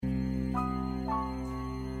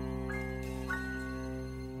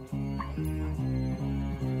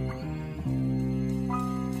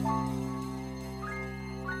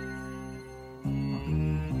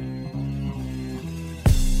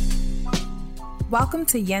Welcome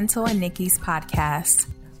to Yental and Niki's podcast.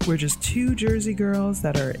 We're just two Jersey girls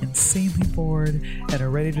that are insanely bored and are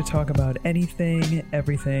ready to talk about anything,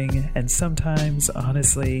 everything, and sometimes,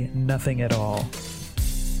 honestly, nothing at all.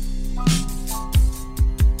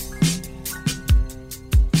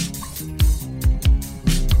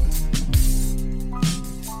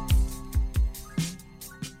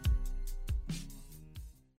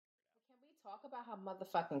 How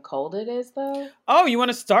motherfucking cold it is, though. Oh, you want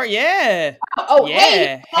to start? Yeah. Oh,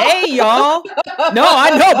 yeah. Hey, y'all. No, I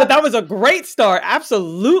know, but that was a great start.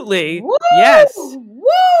 Absolutely. Woo! Yes.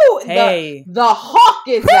 Woo! Hey. The hawk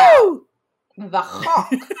is out. The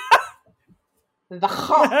hawk. The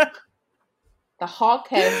hawk. The hawk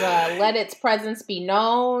has let its presence be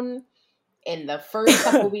known in the first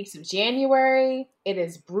couple weeks of January. It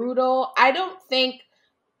is brutal. I don't think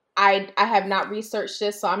I have not researched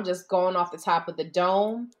this, so I'm just going off the top of the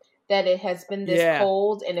dome that it has been this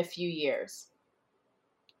cold in a few years.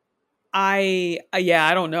 I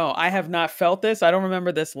don't know. I have not felt this. I don't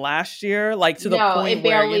remember this last year, like to the point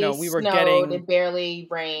where, we were getting... It barely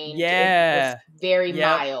rained. Yeah. It was very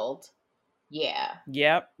mild. Yeah.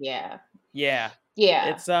 Yep. Yeah. Yeah.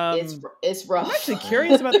 Yeah. It's rough. I'm actually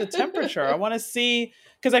curious about the temperature. I want to see...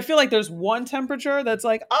 Because I feel like there's one temperature that's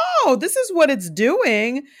like, oh, this is what it's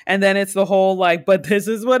doing. And then it's the whole like, but this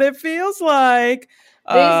is what it feels like.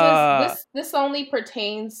 This only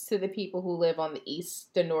pertains to the people who live on the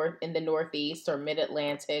east, the north, in the Northeast or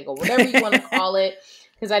Mid-Atlantic or whatever you want to call it.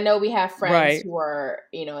 Because I know we have friends who are,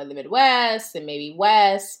 in the Midwest and maybe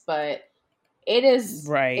West, but it is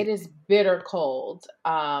bitter cold.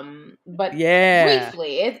 But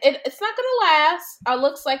briefly, it's not gonna last. It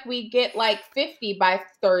looks like we get like 50 by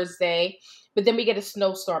Thursday, but then we get a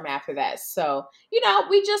snowstorm after that. So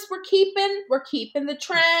we're keeping the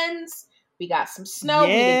trends. We got some snow.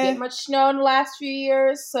 We didn't get much snow in the last few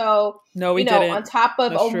years. So no, we didn't. On top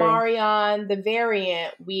of That's Omarion, the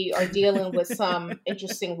variant, we are dealing with some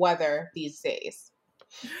interesting weather these days.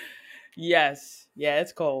 Yes. Yeah,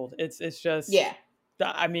 it's cold. It's just... Yeah.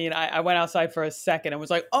 I mean, I went outside for a second and was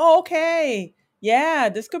like, oh, okay. Yeah,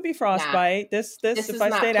 this could be frostbite. This if I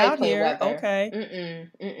stayed out here. Weather. Okay.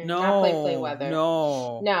 No. Not play weather.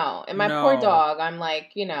 No. And my poor dog, I'm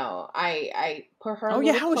like, I put her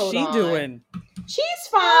little coat on. How is she doing? She's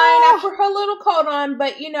fine. I put her little coat on,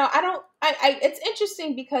 but it's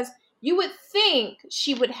interesting because you would think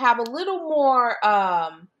she would have a little more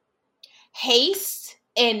haste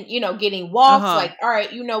in, getting walks. Like, all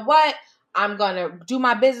right, you know what? I'm going to do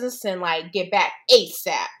my business and like get back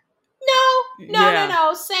ASAP.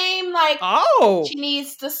 No. Same, like, she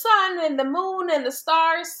needs the sun and the moon and the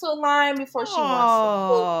stars to align before she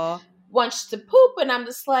wants to poop. And I'm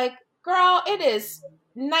just like, girl, it is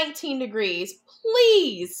 19 degrees.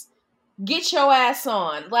 Please get your ass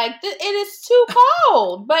on. Like, it is too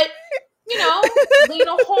cold. But,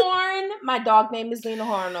 Lena Horne, my dog name is Lena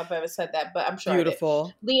Horne. I don't know if I ever said that, but I'm sure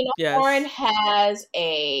beautiful. Lena Horne has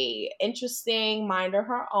a interesting mind of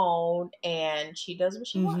her own, and she does what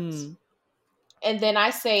she wants. And then I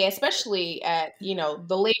say, especially at,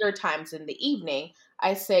 the later times in the evening,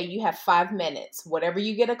 I say you have 5 minutes. Whatever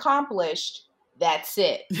you get accomplished, that's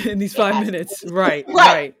it. In these 5 minutes. Right.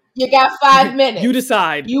 You got 5 minutes. You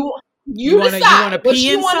decide. You want to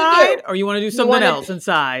pee inside, or you want to do something else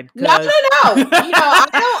inside? No. I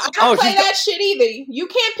don't play that shit either. You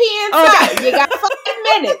can't pee inside. Okay. You got 5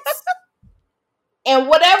 minutes, and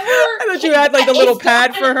whatever. I thought you had like a little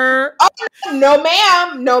pad for her. Oh,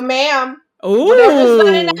 no, ma'am. Oh, you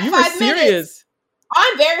were serious. Minutes,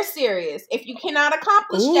 I'm very serious. If you cannot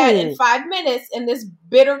accomplish that in 5 minutes in this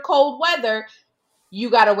bitter cold weather, you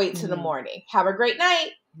got to wait till the morning. Have a great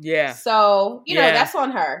night. Yeah. So that's on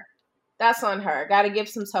her. That's on her. Got to give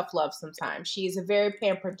some tough love sometimes. She's a very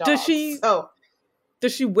pampered dog.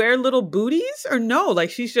 Does she wear little booties or no? Like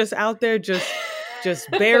she's just out there just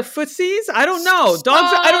bare footsies? I don't know.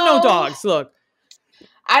 Dogs. I don't know dogs. Look.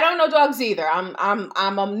 I don't know dogs either. I'm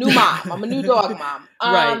a new mom. I'm a new dog mom.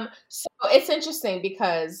 Right. So it's interesting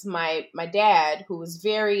because my dad, who was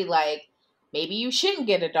very like, maybe you shouldn't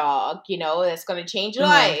get a dog, that's going to change your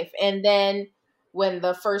life. And then when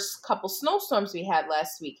the first couple snowstorms we had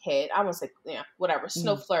last week hit, I was like, whatever,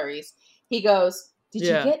 snow flurries. He goes, did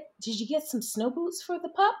you get some snow boots for the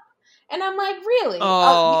pup? And I'm like, really?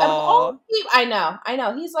 I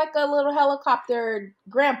know. He's like a little helicopter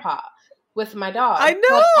grandpa with my dog. I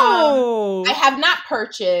know. But, I have not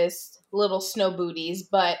purchased little snow booties,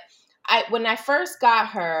 but when I first got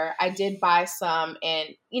her, I did buy some, and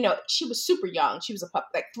she was super young. She was a pup,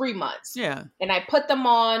 like 3 months. Yeah. And I put them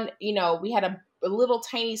on. We had a little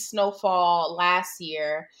tiny snowfall last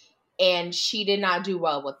year, and she did not do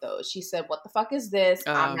well with those. She said, "What the fuck is this?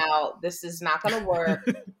 I'm out. This is not going to work."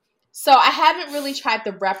 So I haven't really tried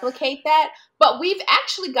to replicate that, but we've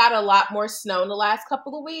actually got a lot more snow in the last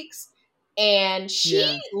couple of weeks, and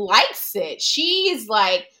she likes it. She's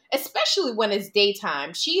like, especially when it's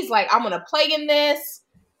daytime, she's like, "I'm going to play in this.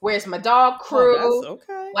 Where's my dog crew? Oh, that's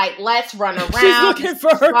okay. Like, let's run around." She's looking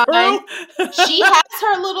for her crew. She has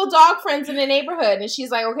her little dog friends in the neighborhood, and she's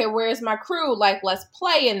like, "Okay, where's my crew? Like, let's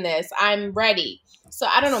play in this. I'm ready." So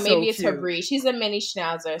I don't know. Maybe it's her breed. She's a mini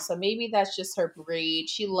schnauzer, so maybe that's just her breed.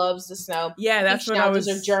 She loves the snow. Yeah, that's what I was.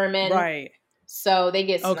 Schnauzers are German, right? So they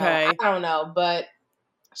get snow. Okay. I don't know, but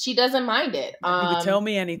she doesn't mind it. You could tell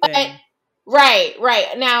me anything.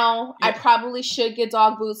 Right. Now, I probably should get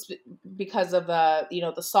dog boots because of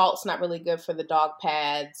the salt's not really good for the dog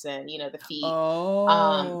pads and, the feet.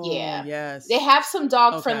 Oh, yes. They have some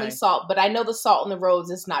dog-friendly salt, but I know the salt on the roads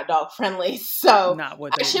is not dog-friendly, so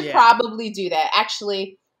I should probably do that.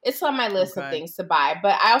 Actually, it's on my list of things to buy,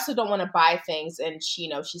 but I also don't want to buy things and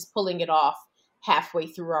she's pulling it off halfway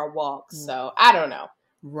through our walk, so I don't know.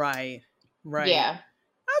 Right. Yeah.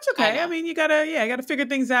 That's okay. I mean, you gotta figure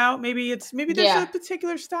things out. Maybe there's a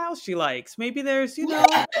particular style she likes. Maybe there's,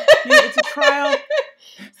 it's a trial.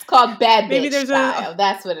 It's called bad bitch style.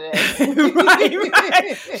 That's what it is.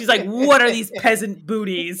 right. She's like, what are these peasant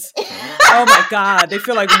booties? Oh my God. They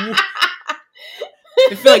feel like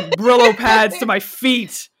Brillo pads to my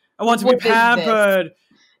feet. I want to be pampered.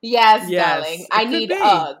 Yes, darling. I need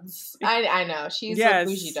Uggs. I know. She's a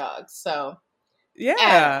bougie dog, so.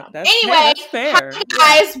 Yeah. Anyway, that's fair.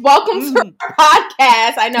 Hi guys, welcome to our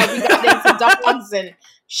podcast. I know we got into dogs and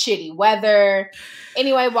shitty weather.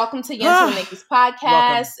 Anyway, welcome to Yental and Niki's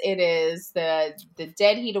podcast. Welcome. It is the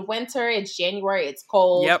dead heat of winter. It's January. It's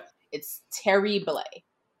cold. Yep. It's terrible.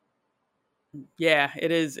 Yeah,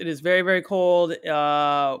 it is. It is very, very cold.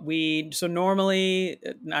 So normally,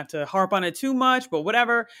 not to harp on it too much, but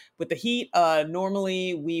whatever, with the heat,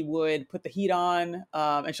 normally we would put the heat on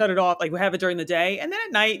and shut it off. Like we have it during the day. And then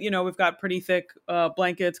at night, we've got pretty thick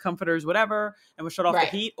blankets, comforters, whatever. And we shut off the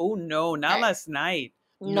heat. Oh, no, not last night.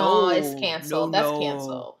 No, it's canceled. That's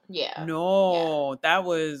canceled. Yeah. No, that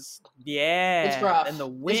was, It's rough. And the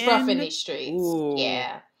wind. It's rough in these streets. Ooh.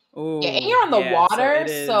 Yeah. Ooh, and you're on the water,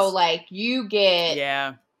 so like you get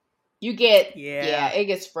it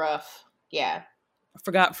gets rough. Yeah.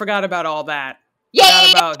 Forgot about all that.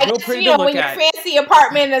 Yeah. Real pretty to look when at. Your fancy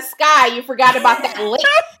apartment in the sky, you forgot about that lake,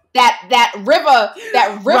 that river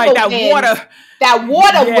right, that wind, water. That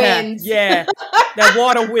water wind. Yeah. That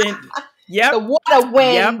water wind. Yep. The water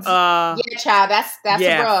wind. Yep. Yeah, child, that's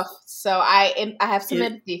rough. So I have some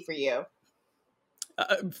empathy for you.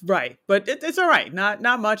 Right. But it's all right. Not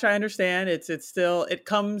much. I understand. It's still, it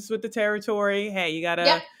comes with the territory. Hey, you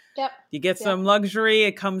gotta, you get some luxury.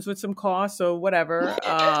 It comes with some cost. So whatever.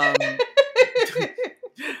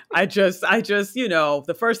 I just,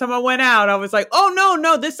 the first time I went out, I was like, oh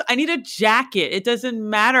no, I need a jacket. It doesn't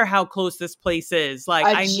matter how close this place is. Like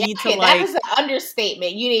I need to that was an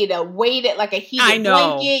understatement. You need to weight it like a heated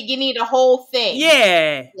blanket. You need a whole thing.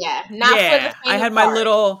 Yeah. Yeah. Not for the I had my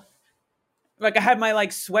little, I had my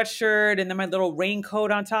sweatshirt and then my little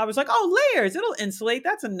raincoat on top. I was like, oh, layers, it'll insulate.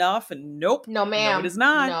 That's enough. And nope. No, ma'am. No, it is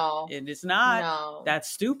not. No. It is not. No. That's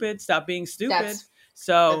stupid. Stop being stupid.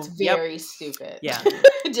 That's very stupid. Yeah.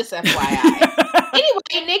 Just FYI.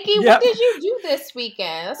 Anyway, Nikki, what did you do this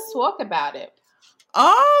weekend? Let's talk about it.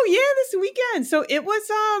 Oh yeah, this weekend. So it was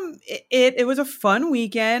it was a fun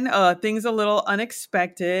weekend. Things a little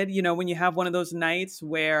unexpected. When you have one of those nights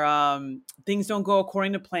where things don't go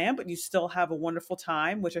according to plan, but you still have a wonderful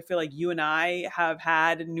time, which I feel like you and I have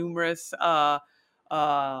had numerous nights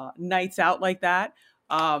out like that.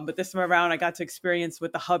 But this time around, I got to experience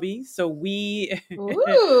with the hubby. So we,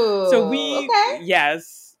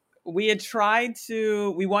 yes, we had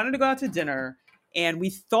we wanted to go out to dinner, and we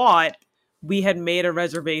thought we had made a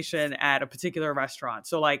reservation at a particular restaurant.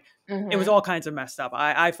 So it was all kinds of messed up.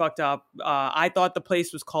 I fucked up. I thought the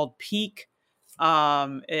place was called Peak.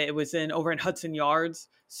 It was over in Hudson Yards.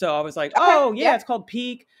 So I was like, it's called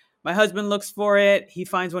Peak. My husband looks for it. He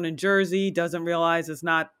finds one in Jersey, doesn't realize it's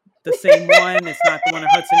not the same one. It's not the one in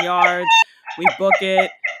Hudson Yards. We book it.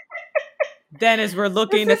 Then as we're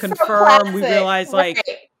looking to confirm, we realize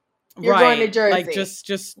you're going to Jersey.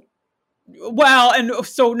 Just well, and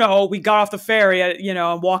so no, we got off the ferry,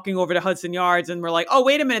 and walking over to Hudson Yards, and we're like, oh,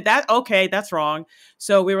 wait a minute, that's wrong.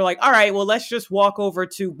 So we were like, all right, well, let's just walk over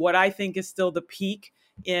to what I think is still the Peak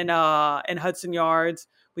in Hudson Yards.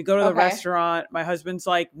 We go to the restaurant. My husband's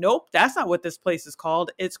like, nope, that's not what this place is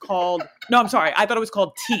called. It's called, no, I'm sorry. I thought it was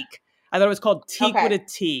called Teak. I thought it was called Teak with a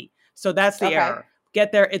T. So that's the error.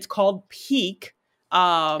 get there. It's called Peak.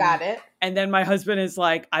 Got it. And then my husband is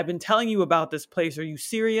like, I've been telling you about this place. Are you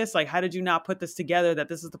serious? Like, how did you not put this together that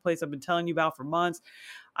this is the place I've been telling you about for months?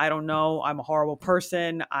 I don't know. I'm a horrible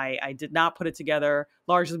person. I did not put it together,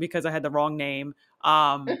 largely because I had the wrong name.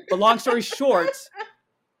 But long story short,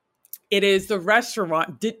 it is the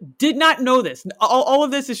restaurant. Did not know this. All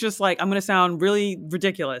of this is just like, I'm going to sound really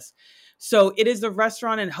ridiculous. So it is the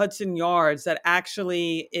restaurant in Hudson Yards that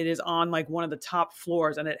actually, it is on like one of the top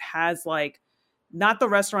floors, and it has like, not the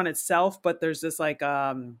restaurant itself, but there's this like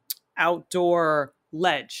outdoor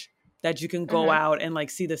ledge that you can go out and like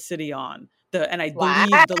see the city on. And I believe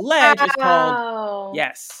the ledge is called,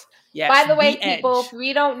 yes. By the way, people, if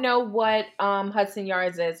we don't know what Hudson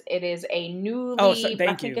Yards is, it is a newly,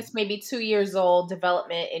 I think it's maybe 2 years old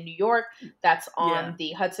development in New York that's on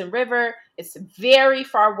the Hudson River. It's very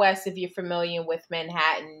far west if you're familiar with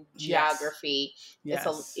Manhattan geography. Yes.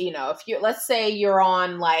 It's if you, let's say you're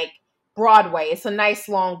on like Broadway, it's a nice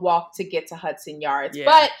long walk to get to Hudson Yards,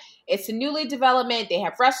 but it's a newly development. They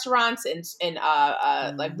have restaurants and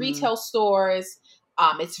like retail stores.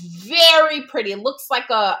 It's very pretty. It looks like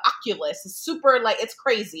a Oculus. It's super, like, it's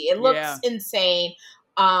crazy. It looks insane.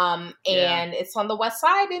 And it's on the west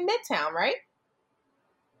side in Midtown, right?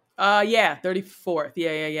 34th.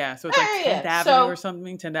 Yeah. So it's like 10th Avenue or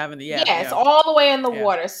something. 10th Avenue. Yeah. It's all the way in the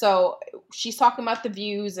water. So she's talking about the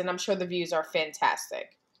views, and I'm sure the views are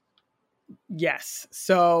fantastic. Yes.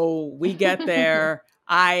 So we get there.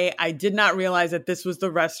 I did not realize that this was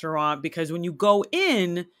the restaurant, because when you go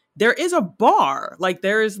in, there is a bar. Like,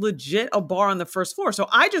 there is legit a bar on the first floor. So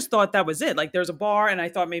I just thought that was it. Like, there's a bar, and I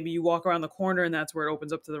thought maybe you walk around the corner and that's where it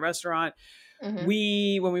opens up to the restaurant. When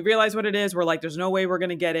we realized what it is, we're like, there's no way we're going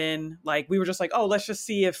to get in. Like, we were just like, oh, let's just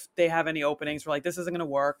see if they have any openings. We're like, this isn't going to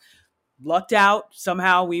work. Lucked out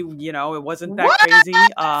somehow. We, it wasn't that crazy.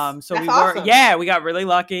 So that's awesome. We got really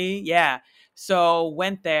lucky. Yeah. So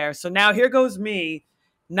went there. So now here goes me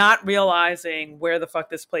not realizing where the fuck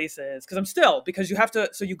this place is. Because you have to,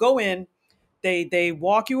 so you go in, they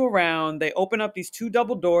walk you around, they open up these 2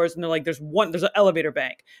 double doors, and they're like, there's an elevator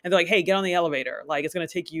bank. And they're like, hey, get on the elevator. Like, it's going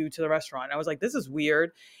to take you to the restaurant. And I was like, this is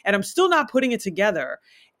weird. And I'm still not putting it together.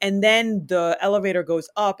 And then the elevator goes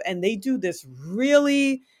up, and they do this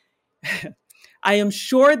really, I am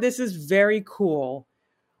sure this is very cool,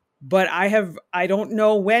 but I don't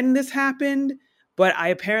know when this happened, but I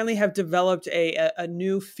apparently have developed a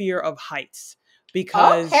new fear of heights,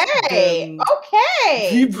 because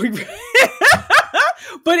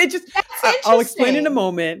but it just, I'll explain in a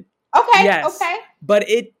moment. Okay. Yes. Okay. But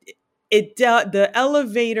the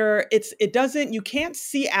elevator, it doesn't, you can't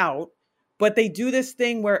see out, but they do this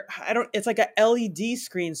thing where it's like a LED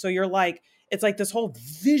screen. So you're like, it's like this whole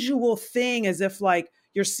visual thing, as if like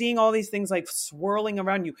you're seeing all these things like swirling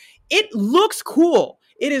around you. It looks cool.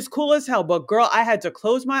 It is cool as hell. But girl, I had to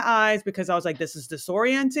close my eyes because I was like, this is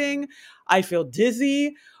disorienting. I feel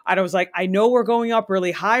dizzy. And I was like, I know we're going up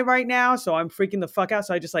really high right now, so I'm freaking the fuck out.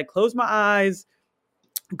 So I just like close my eyes,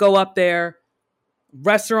 go up there.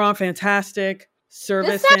 Restaurant, fantastic.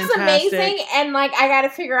 Service, this sounds fantastic. Amazing. And like, I got to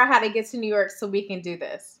figure out how to get to New York so we can do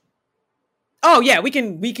this. Oh yeah, we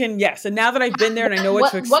can. Yes. And now that I've been there and I know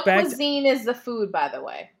what to expect. What cuisine is the food, by the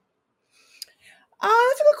way?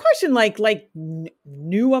 That's a good question. Like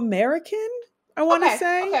New American, I want to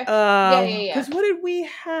say. Okay. Yeah. Because what did we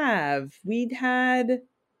have? We'd had,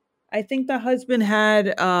 I think the husband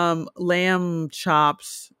had lamb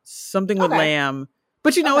chops, something with lamb.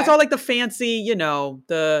 But it's all like the fancy,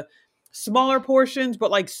 the smaller portions,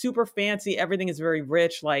 but like super fancy. Everything is very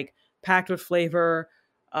rich, like packed with flavor.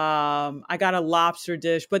 I got a lobster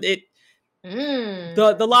dish, but the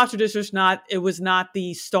lobster dish was not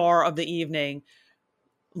the star of the evening.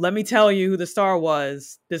 Let me tell you who the star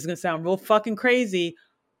was. This is going to sound real fucking crazy.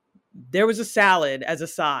 There was a salad as a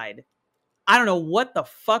side. I don't know what the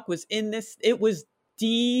fuck was in this. It was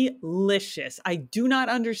delicious. I do not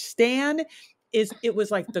understand. It was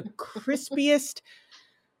like the crispiest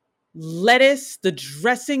lettuce. The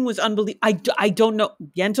dressing was unbelievable. I don't know.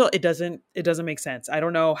 Yental, it doesn't make sense. I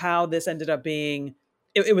don't know how this ended up being.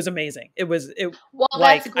 It was amazing. Well,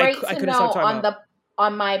 like, that's great to know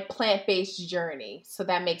on my plant-based journey. So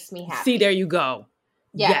that makes me happy. See, there you go.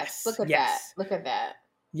 Yes. Look at that. Look at that.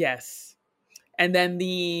 Yes. And then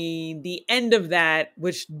the end of that,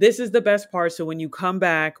 which this is the best part. So when you come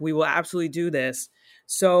back, we will absolutely do this.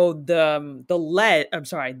 So the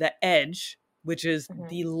edge, which is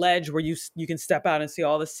the ledge where you can step out and see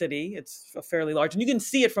all the city. It's fairly large, and you can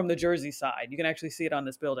see it from the Jersey side. You can actually see it on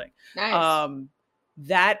this building. Nice.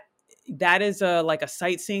 That is like a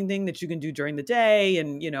sightseeing thing that you can do during the day.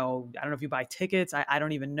 And, I don't know if you buy tickets. I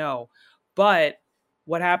don't even know. But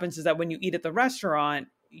what happens is that when you eat at the restaurant,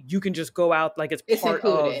 you can just go out like it's part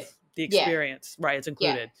included. of the experience. Yeah. Right. It's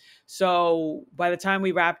included. Yeah. So by the time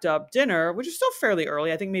we wrapped up dinner, which is still fairly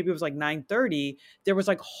early, I think maybe it was like 9:30, there was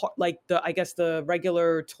like the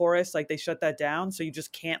regular tourists, like they shut that down. So you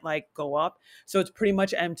just can't like go up. So it's pretty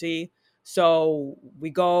much empty. So we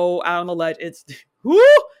go out on the ledge. It's whoo,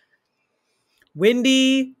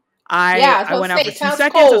 windy. I went out for 2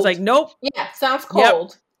 seconds. Cold. I was like, nope. Yeah, sounds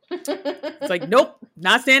cold. Yep. It's like, nope,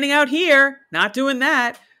 not standing out here. Not doing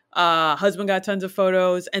that. Husband got tons of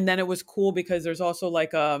photos. And then it was cool because there's also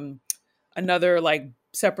like another like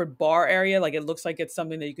separate bar area. Like it looks like it's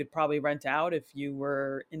something that you could probably rent out if you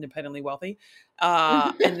were independently wealthy.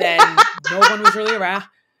 And then no one was really around.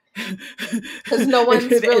 Because no one's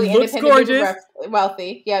really independently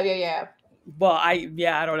wealthy. Yeah. Well, I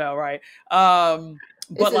don't know, right?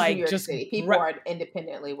 But like, New York just City. People are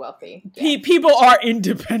independently wealthy. Yeah. People are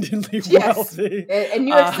independently wealthy. In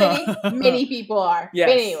New York City, many people are. Yes.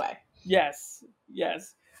 But anyway.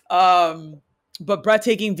 Yes. But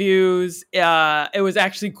breathtaking views. It was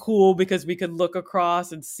actually cool because we could look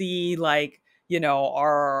across and see like, you know,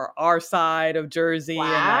 our side of Jersey.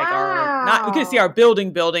 Wow. And like we couldn't see our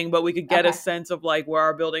building, but we could get a sense of like where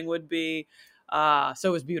our building would be. So it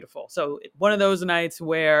was beautiful. So one of those nights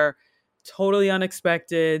where totally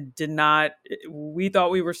unexpected, we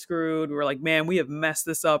thought we were screwed. We were like, man, we have messed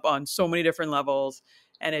this up on so many different levels.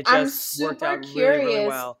 And it just worked out really, really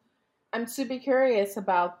well. I'm super curious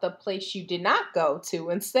about the place you did not go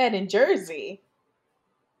to instead in Jersey.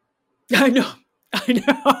 I know.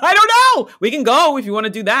 I don't know. We can go if you want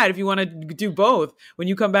to do that. If you want to do both when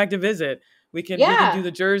you come back to visit. We can do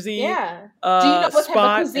the Jersey. Yeah. Do you know what type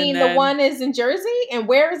of cuisine the one is in Jersey? And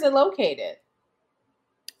where is it located?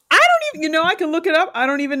 I don't even, I can look it up. I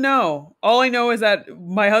don't even know. All I know is that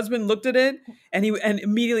my husband looked at it and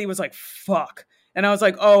immediately was like, fuck. And I was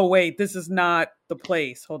like, oh, wait, this is not the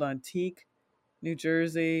place. Hold on. Teak, New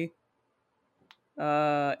Jersey.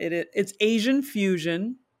 It's Asian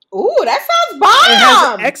fusion. Ooh, that sounds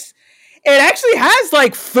bomb. It actually has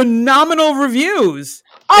like phenomenal reviews.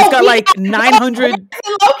 It's got like 900. Where's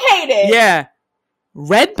it located? Yeah.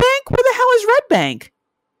 Red Bank? Where the hell is Red Bank?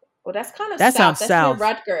 Well, that's kind of that south. Sounds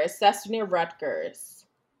south. That's near Rutgers.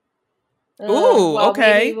 Ooh,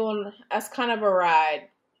 okay. That's kind of a ride.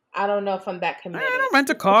 I don't know if I'm that committed. I don't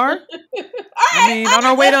rent a car. I mean, on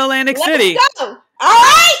our way to Atlantic City. Go. All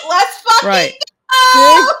right, let's fucking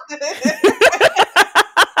go.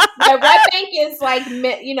 Yeah, Red Bank is like,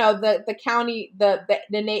 the county,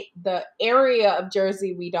 the area of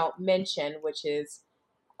Jersey we don't mention, which is,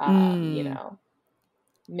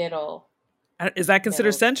 middle. Is that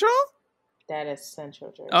considered central? That is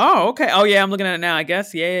central Jersey. Oh, okay. Oh, yeah, I'm looking at it now, I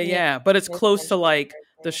guess. Yeah. But it's close to like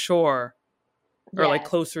the shore or like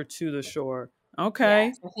closer to the shore.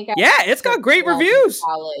 Okay. Yes, it's got great reviews.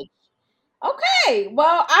 College. Okay,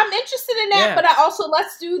 well, I'm interested in that, but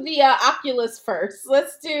let's do the Oculus first.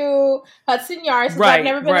 Let's do Hudson Yards. Right, I've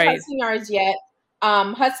never been to Hudson Yards yet.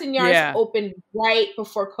 Hudson Yards opened right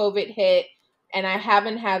before COVID hit, and I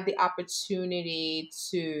haven't had the opportunity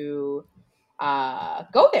to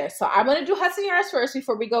go there. So I'm going to do Hudson Yards first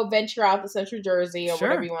before we go venture out to Central Jersey or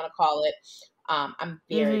whatever you want to call it. I'm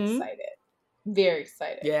very excited. Very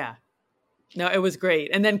excited. Yeah. No, it was great.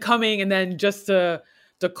 And then just to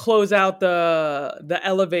close out the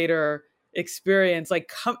elevator experience,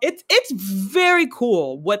 like it's very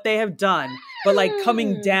cool what they have done, but like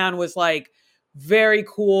coming down was like very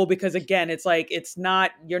cool because again, it's like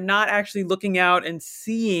you're not actually looking out and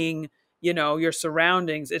seeing, your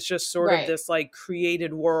surroundings. It's just sort of this like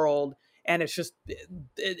created world, and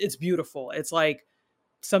it's beautiful. It's like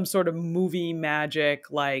some sort of movie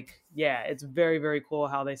magic. Like, yeah, it's very, very cool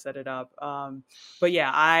how they set it up. But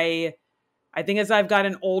yeah, I think as I've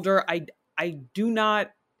gotten older, I do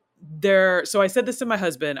not so I said this to my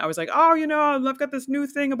husband. I was like, oh, I've got this new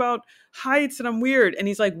thing about heights and I'm weird. And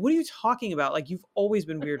he's like, what are you talking about? Like, you've always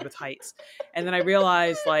been weird with heights. And then I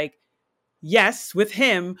realized like, yes, with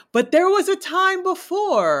him, but there was a time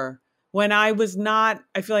before when I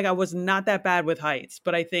feel like I was not that bad with heights.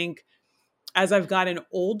 But I think as I've gotten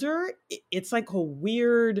older, it's like a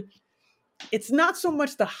weird, it's not so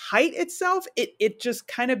much the height itself. It just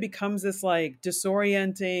kind of becomes this like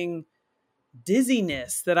disorienting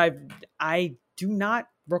dizziness that I do not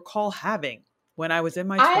recall having when I was in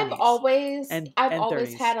my 20s. I've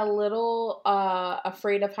always had a little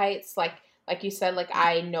afraid of heights. Like you said, like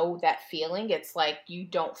I know that feeling. It's like you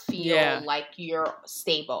don't feel like you're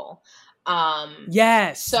stable.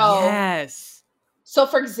 Yes. So,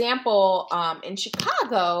 for example, in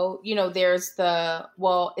Chicago, there's is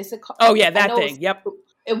it called? Oh, yeah, that thing. Yep.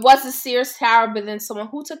 It was the Sears Tower, but then someone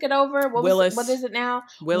who took it over. What is it now?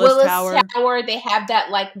 Willis Tower. They have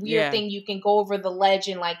that like weird thing you can go over the ledge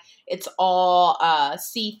and like it's all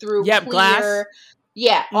see-through, clear. Glass.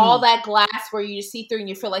 Yeah, all that glass where you see through and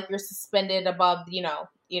you feel like you're suspended above,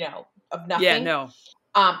 of nothing. Yeah, no.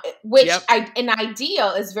 Which an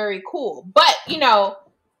ideal is very cool, but in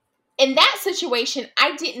that situation,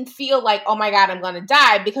 I didn't feel like, oh my God, I'm gonna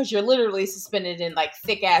die, because you're literally suspended in like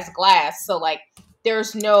thick ass glass. So like,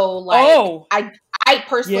 there's no like, I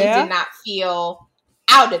personally did not feel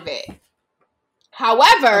out of it.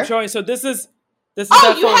 However, I'm showing. So this is you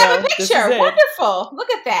have a picture. Wonderful.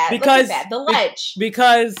 Look at that. Look at that. The ledge.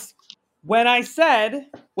 Because when I was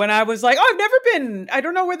like, oh, I've never been, I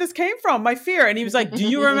don't know where this came from, my fear. And he was like, do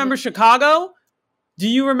you remember Chicago? Do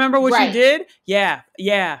you remember what you did? Yeah.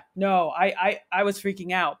 No, I was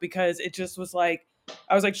freaking out because it just was like,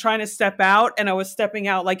 I was like trying to step out and I was stepping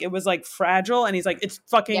out like it was like fragile. And he's like, it's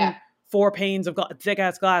fucking 4 panes of thick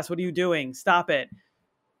ass glass. What are you doing? Stop it.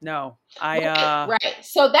 No, right.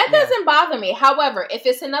 So that doesn't bother me. However, if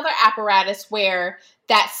it's another apparatus where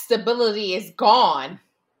that stability is gone,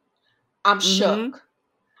 I'm shook.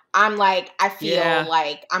 I'm like, I feel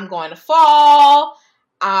like I'm going to fall.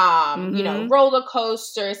 Roller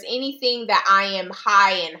coasters, anything that I am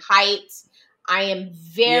high in height, I am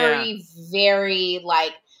very, very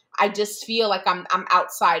like, I just feel like I'm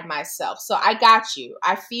outside myself. So I got you.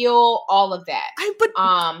 I feel all of that.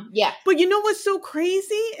 But you know what's so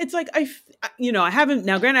crazy? It's like, I haven't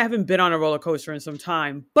been on a roller coaster in some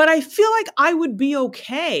time, but I feel like I would be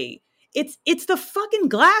okay. It's the fucking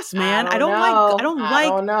glass, man. I don't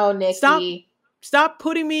know, Niki. Stop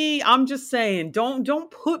putting me, I'm just saying, don't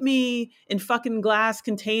put me in fucking glass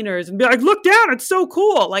containers and be like, look down, it's so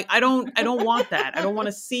cool. Like, I don't want that. I don't want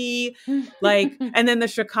to see, like, and then the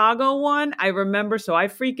Chicago one, I remember, so I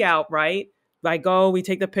freak out, right? I go, we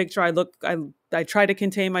take the picture, I try to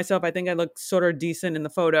contain myself. I think I look sort of decent in the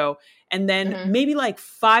photo. And then maybe like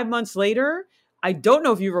 5 months later, I don't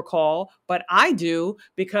know if you recall, but I do,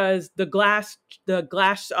 because the glass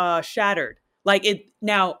shattered. Like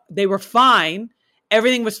now they were fine.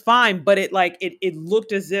 Everything was fine, but it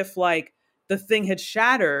looked as if like the thing had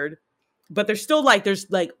shattered, but there's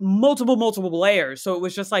multiple layers. So it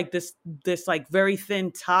was just like this like very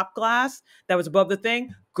thin top glass that was above the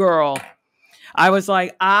thing. Girl, I was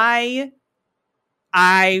like, I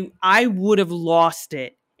would have lost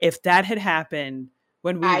it if that had happened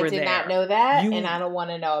when we were there. I did not know that, and I don't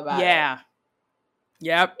want to know about it.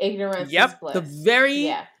 Yep. Ignorance is bliss.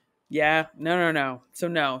 Yeah. No. So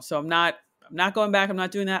I'm not going back. I'm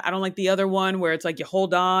not doing that. I don't like the other one where it's like you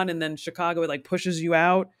hold on and then Chicago, it like pushes you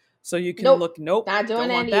out so you can look. Nope. Not doing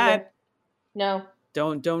don't want that. No.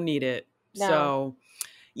 Don't need it. No. So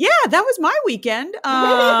yeah, that was my weekend.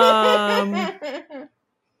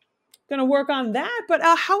 Gonna work on that. But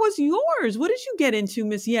how was yours? What did you get into,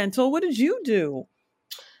 Miss Yental? What did you do?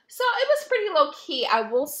 So it was pretty low key. I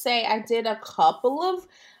will say I did a couple of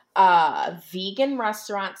vegan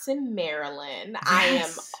restaurants in Maryland.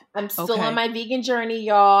 Yes. I'm still on my vegan journey,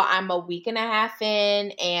 y'all. I'm a week and a half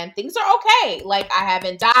in and things are okay. Like, I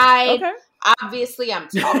haven't died. Okay. Obviously, I'm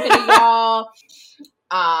talking to y'all.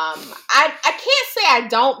 I can't say I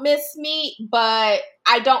don't miss meat, but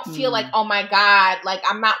I don't feel like, oh my God, like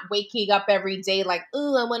I'm not waking up every day like,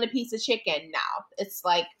 ooh, I want a piece of chicken. No, it's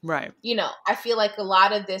like, right. I feel like a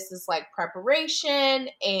lot of this is like preparation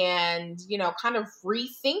and, kind of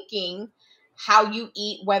rethinking how you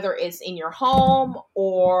eat, whether it's in your home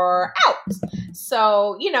or out.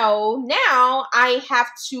 So, now I have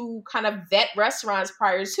to kind of vet restaurants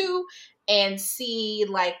prior to and see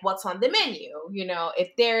like what's on the menu. If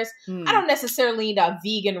there's, I don't necessarily need a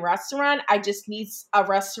vegan restaurant. I just need a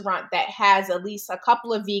restaurant that has at least a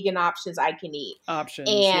couple of vegan options I can eat.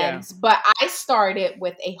 But I started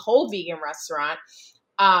with a whole vegan restaurant.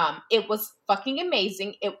 It was fucking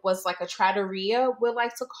amazing. It was like a trattoria, we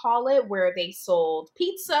like to call it, where they sold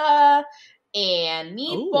pizza and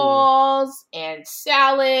meatballs and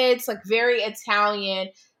salads, like very Italian.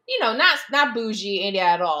 Not bougie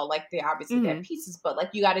at all. Like, they obviously get pizzas, but like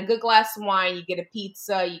you got a good glass of wine, you get a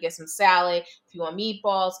pizza, you get some salad, if you want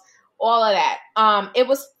meatballs, all of that. It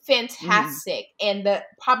was fantastic. And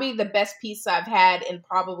probably the best pizza I've had in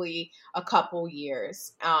probably a couple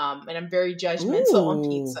years. And I'm very judgmental on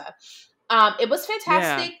pizza. It was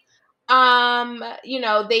fantastic.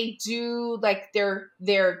 Yeah. They do like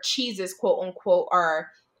their cheeses, quote unquote, are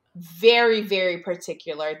very, very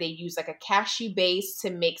particular. They use like a cashew base to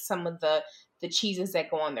make some of the cheeses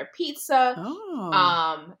that go on their pizza.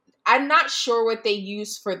 I'm not sure what they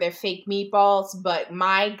use for their fake meatballs, but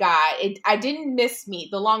my God, I didn't miss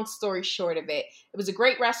meat. The long story short of it, it was a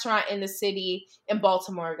great restaurant in the city in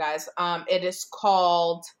Baltimore, guys. It is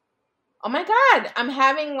called, oh my God, I'm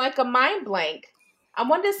having like a mind blank. I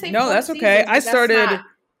wanted to say no, Four that's okay. Seasons, but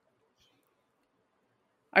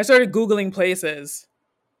I started Googling places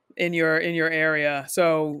in your area.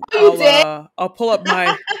 So you did? I'll pull up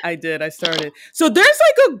my I started. So there's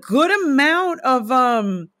like a good amount of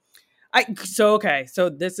so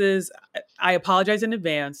this is I apologize in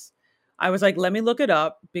advance. I was like, let me look it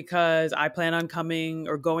up because I plan on coming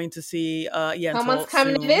or going to see Yental Someone's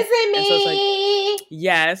coming soon. to visit me. And so it's like,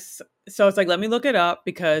 yes. So it's like, let me look it up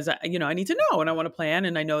because, you know, I need to know and I want to plan.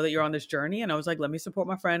 And I know that you're on this journey. And I was like, let me support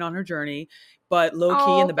my friend on her journey. But low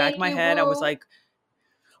key in the back of my head, I was like,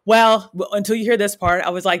 well, until you hear this part,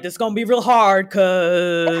 I was like, this is going to be real hard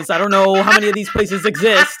because I don't know how many of these places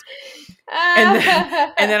exist. And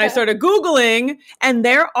then I started Googling and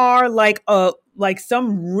there are like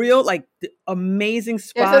some real like amazing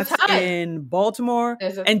spots in Baltimore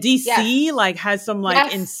and DC like has some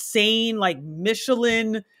like insane like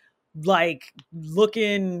Michelin like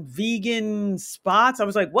looking vegan spots. I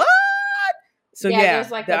was like, what? So yeah,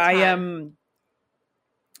 like I am.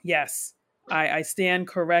 Yes, I stand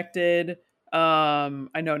corrected.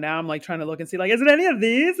 I know now I'm like trying to look and see like, is it any of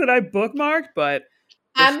these that I bookmarked? But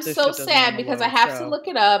I'm so sad because I have to look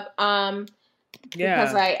it up.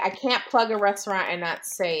 Because I can't plug a restaurant and not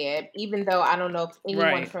say it, even though I don't know if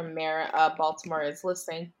anyone from Baltimore is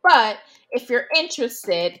listening. But if you're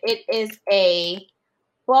interested, it is a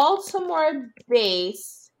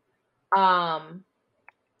Baltimore-based pizzeria.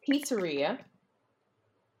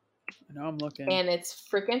 I know I'm looking. And it's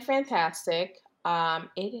freaking fantastic.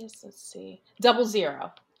 It is, let's see,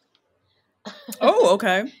 00. Oh,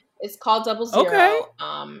 okay. It's called 00. Okay.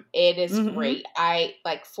 It is great. I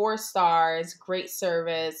like 4 stars, great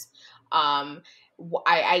service.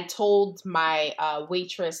 I told my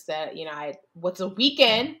waitress that, you know, I was a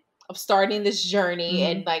weekend of starting this journey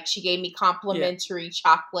and like she gave me complimentary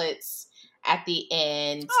chocolates at the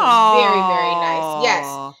end. So very, very nice.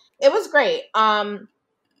 Yes. It was great.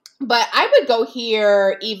 But I would go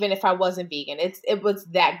here even if I wasn't vegan. It was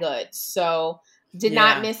that good. So did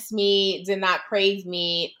not miss meat, did not crave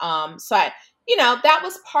meat. So I, you know, that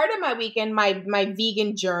was part of my weekend, my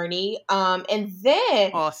vegan journey. And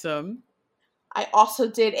then awesome. I also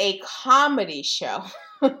did a comedy show.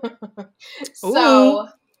 So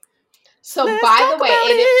by the way,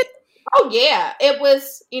 oh yeah, it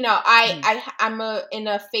was, you know, I'm in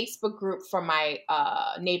a Facebook group for my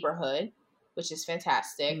neighborhood, which is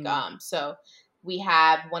fantastic. So we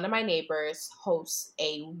have one of my neighbors hosts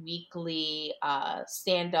a weekly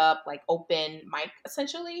stand-up, like open mic,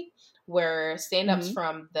 essentially, where stand-ups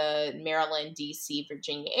from the Maryland, DC,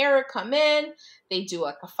 Virginia area come in. They do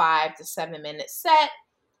like a 5 to 7 minute set.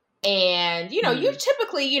 And, you know, you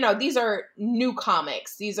typically, you know, these are new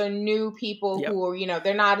comics. These are new people who are, you know,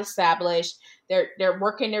 they're not established. They're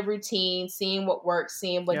working their routine, seeing what works,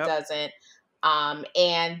 seeing what doesn't.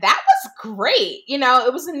 And that was great. You know,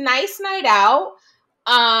 it was a nice night out.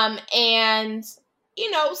 And,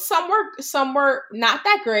 you know, some were not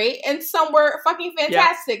that great and some were fucking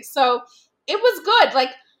fantastic. So it was good.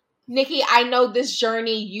 Like, Niki, I know this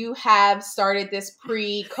journey, you have started this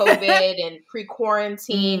pre-COVID and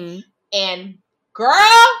pre-quarantine. And girl,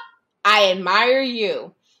 I admire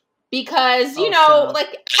you. Because, you know,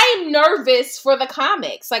 like, I'm nervous for the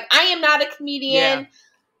comics. Like, I am not a comedian.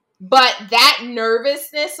 But that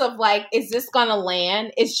nervousness of like, is this gonna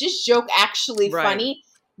land? Is this joke actually funny?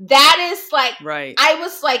 That is like, I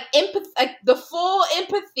was like, like the full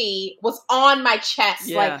empathy was on my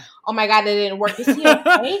chest. Like, oh my God, that didn't work. Is he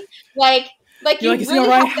okay? like you really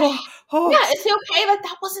have to, yeah, is he okay? Like,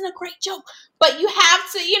 that wasn't a great joke. But you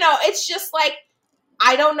have to, you know, it's just like,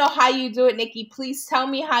 I don't know how you do it, Niki. Please tell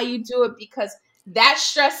me how you do it because that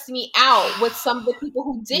stressed me out with some of the people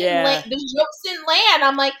who didn't land. The jokes didn't land.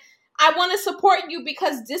 I'm like, I want to support you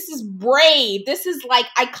because this is brave. This is like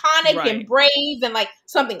iconic and brave and like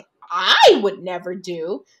something I would never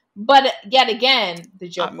do. But yet again, the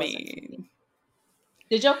joke wasn't funny.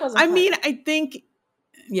 The joke wasn't funny. I mean, I think,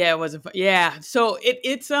 it wasn't funny. Yeah. So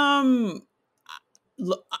it's, well,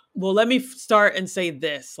 let me start and say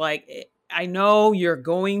this. Like, I know you're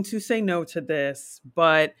going to say no to this,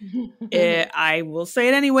 but I will say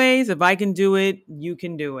it anyways. If I can do it, you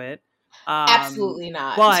can do it. Absolutely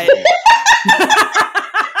not. But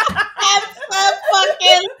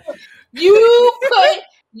fucking, you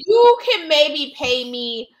can maybe pay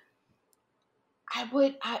me.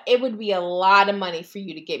 It would be a lot of money for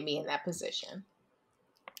you to get me in that position.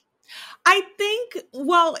 I think,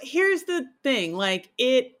 well, here's the thing, like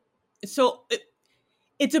it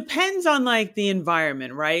depends on like the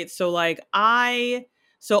environment, right? So like I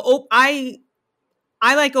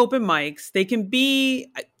like open mics. They can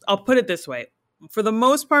be, I'll put it this way. For the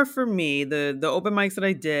most part for me, the open mics that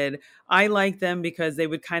I did, I like them because they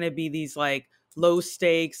would kind of be these like low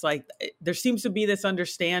stakes, like there seems to be this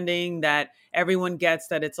understanding that everyone gets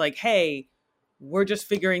that it's like, hey, we're just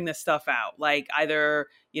figuring this stuff out. Like either,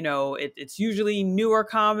 it's usually newer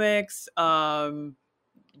comics,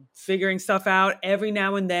 figuring stuff out. Every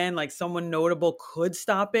now and then, like someone notable could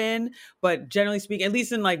stop in, but generally speaking, at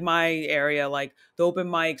least in like my area, like the open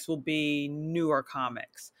mics will be newer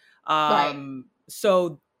comics. Right.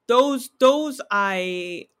 So those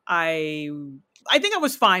I think I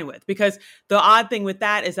was fine with, because the odd thing with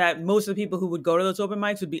that is that most of the people who would go to those open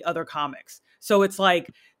mics would be other comics. So it's like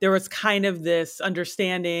there was kind of this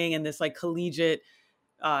understanding and this like collegiate,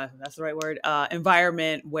 that's the right word,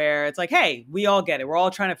 environment where it's like, hey, we all get it. We're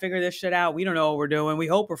all trying to figure this shit out. We don't know what we're doing. We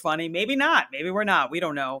hope we're funny. Maybe not. Maybe we're not. We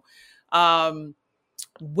don't know.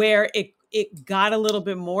 Where it got a little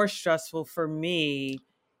bit more stressful for me,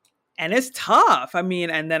 and it's tough. I mean,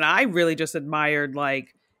 and then I really just admired,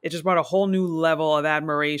 like, it just brought a whole new level of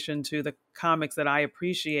admiration to the comics that I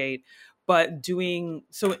appreciate. But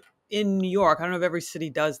so in New York, I don't know if every city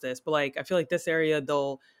does this, but like, I feel like this area,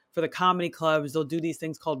 for the comedy clubs, they'll do these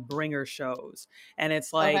things called bringer shows. And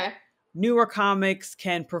it's like newer comics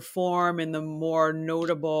can perform in the more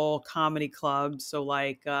notable comedy clubs. So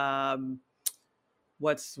like,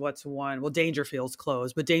 what's one? Well, Dangerfield's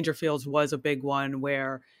closed, but Dangerfield's was a big one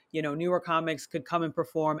where, newer comics could come and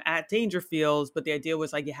perform at Dangerfield's, but the idea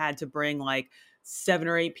was like you had to bring like 7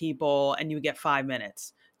 or 8 people and you would get 5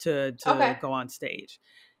 minutes to go on stage.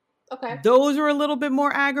 Okay. Those are a little bit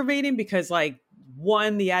more aggravating because like,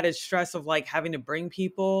 one, the added stress of like having to bring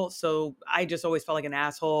people. So I just always felt like an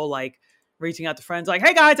asshole, like reaching out to friends like,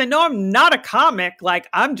 hey guys, I know I'm not a comic. Like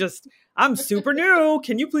I'm super new.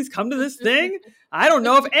 Can you please come to this thing? I don't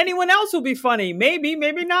know if anyone else will be funny. Maybe,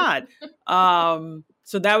 maybe not.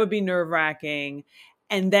 So that would be nerve-wracking.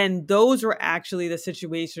 And then those were actually the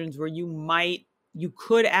situations where you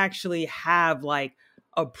could actually have like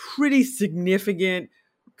a pretty significant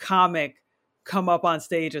comic come up on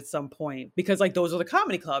stage at some point, because like those are the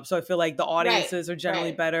comedy clubs. So I feel like the audiences are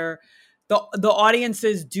generally better. The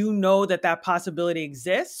audiences do know that possibility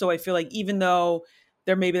exists. So I feel like even though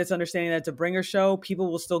there may be this understanding that it's a bringer show,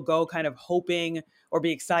 people will still go kind of hoping or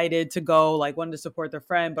be excited to go, like wanting to support their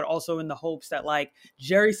friend, but also in the hopes that like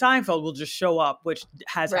Jerry Seinfeld will just show up, which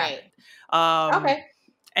has happened.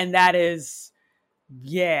 And that is,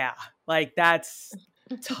 like that's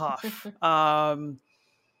tough.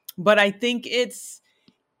 But I think it's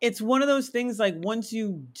one of those things, like once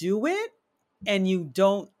you do it and you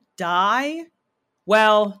don't die,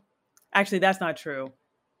 well, actually that's not true.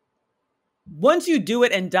 Once you do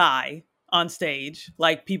it and die on stage,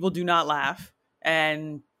 like people do not laugh,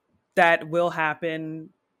 and that will happen,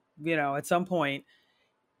 at some point,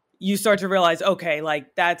 you start to realize, okay,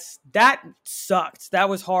 like that sucked. That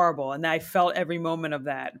was horrible. And I felt every moment of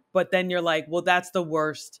that. But then you're like, well, that's the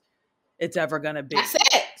worst it's ever going to be. That's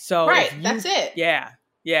it. So right. That's it.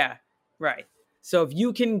 Yeah. Right. So if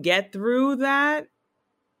you can get through that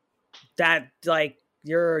like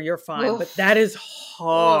you're fine. Oof. But that is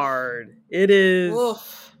hard. Oof. It is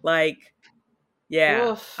like,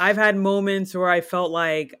 Oof. I've had moments where I felt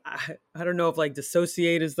like, I don't know if like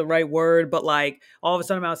dissociate is the right word, but like all of a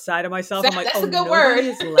sudden I'm outside of myself. I'm like, that's a good nobody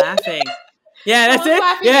is laughing. Yeah, that's it.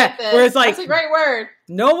 Yeah, where it's like, that's a great word.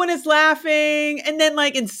 No one is laughing. And then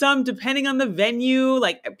like in some, depending on the venue,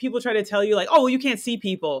 like people try to tell you like, oh, well, you can't see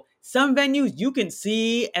people. Some venues you can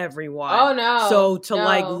see everyone. Oh no. So to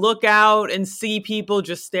like look out and see people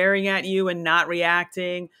just staring at you and not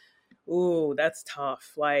reacting. Ooh, that's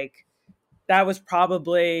tough. Like that was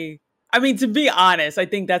probably, I mean, to be honest, I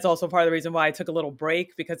think that's also part of the reason why I took a little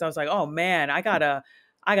break, because I was like, oh man, I gotta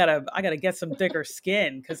get some thicker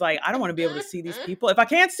skin, because like I don't want to be able to see these people. If I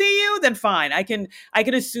can't see you, then fine. I can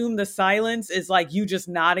assume the silence is like you just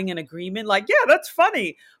nodding in agreement, like, yeah, that's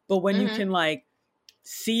funny. But when you can like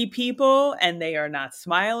see people and they are not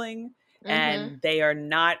smiling and they are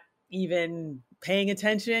not even paying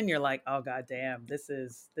attention, you're like, oh god damn, this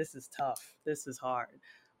is tough. This is hard.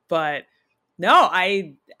 But no,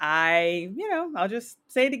 I'll just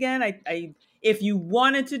say it again. I if you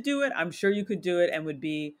wanted to do it, I'm sure you could do it and would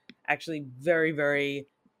be actually very, very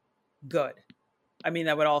good. I mean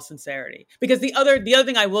that with all sincerity. Because the other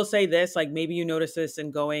thing I will say this, like maybe you notice this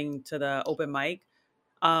in going to the open mic.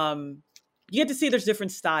 you get to see there's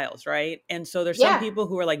different styles, right? And so there's some people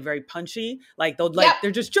who are like very punchy, like they'll like,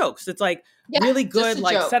 they're just jokes. It's like really good,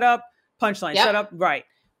 like joke. Set up, punchline, set up, right.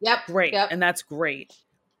 Great. And that's great.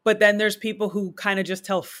 But then there's people who kind of just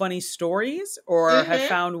tell funny stories or have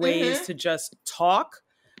found ways to just talk,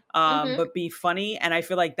 but be funny. And I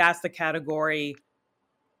feel like that's the category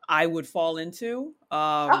I would fall into.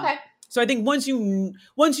 Okay. So I think once you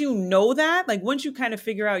know that, like once you kind of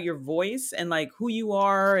figure out your voice and like who you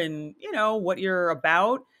are and, you know, what you're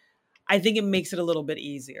about, I think it makes it a little bit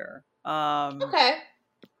easier. Okay.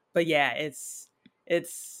 But yeah, it's an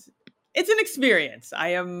experience. I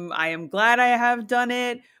am glad I have done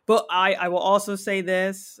it, but I will also say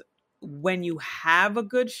this, when you have a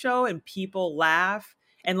good show and people laugh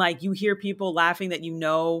and like you hear people laughing that you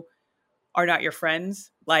know are not your friends,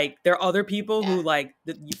 like there are other people who like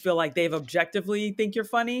that you feel like they've objectively think you're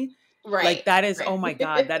funny. Right. Like that is, oh my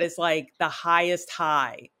God, that is like the highest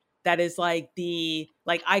high. That is like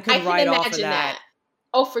I could write off of that.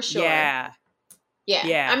 Oh, for sure. Yeah.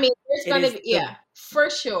 I mean, there's going to be, for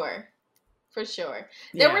sure. For sure.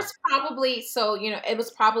 There was probably, so, you know, it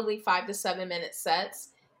was probably 5 to 7 minute sets.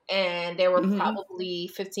 And there were probably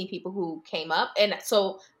 15 people who came up. And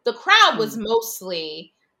so the crowd was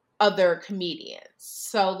mostly other comedians.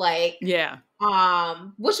 So like,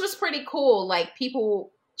 which was pretty cool. Like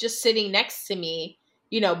people just sitting next to me,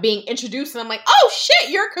 you know, being introduced. And I'm like, oh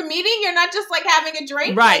shit, you're a comedian. You're not just like having a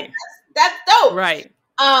drink. Right. Like, that's dope. Right.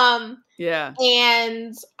 And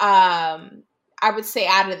I would say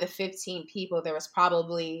out of the 15 people, there was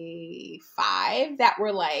probably 5 that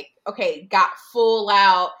were like, okay, got full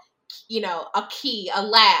out, you know, a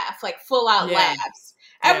laugh, like full out laughs.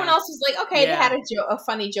 Everyone else was like, okay, they had a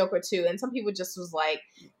funny joke or two. And some people just was like,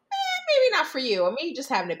 maybe not for you. Or maybe you're just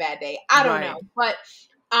having a bad day. I don't know. But,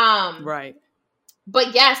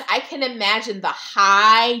 but yes, I can imagine the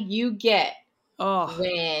high you get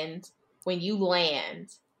when you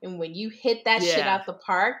land. And when you hit that shit out the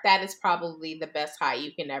park, that is probably the best high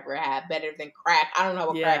you can ever have. Better than crack. I don't know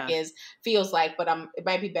what crack feels like, but it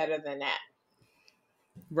might be better than that.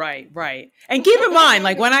 Right. And keep in mind,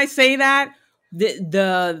 like when I say that,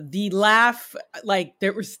 the laugh, like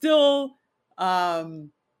there were still, I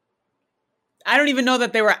don't even know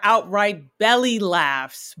that they were outright belly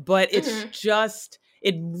laughs, but it's just,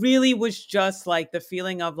 it really was just like the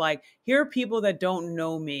feeling of like, here are people that don't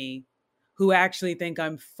know me who actually think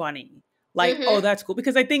I'm funny. Like, oh, that's cool.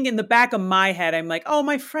 Because I think in the back of my head, I'm like, oh,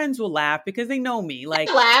 my friends will laugh because they know me. Like,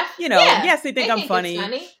 they laugh. You know, yes, they think I'm funny.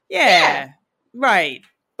 Yeah. Right.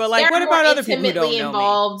 But like, they're what about other people who don't know me?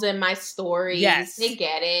 Involved in my stories. Yes. They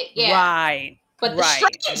get it. Yeah. Right. But the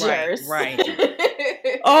strangers. Right.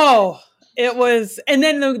 Oh, it was. And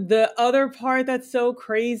then the other part that's so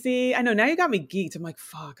crazy. I know now you got me geeked. I'm like,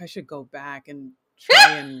 fuck, I should go back and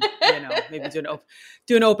try and, you know, maybe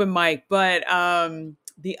do an open mic. But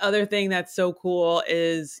the other thing that's so cool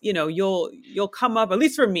is, you know, you'll come up, at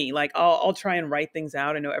least for me, like I'll try and write things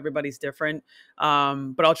out. I know everybody's different.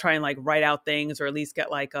 But I'll try and like write out things or at least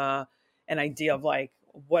get like an idea of like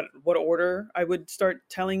what order I would start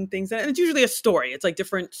telling things. And it's usually a story. It's like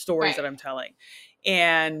different stories that I'm telling.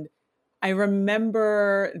 And I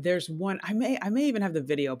remember there's one, I may even have the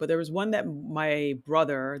video, but there was one that my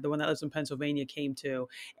brother, the one that lives in Pennsylvania, came to.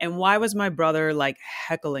 And why was my brother like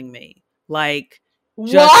heckling me? Like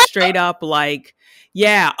just straight up like,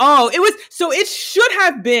 yeah. Oh, it should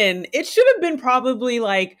have been probably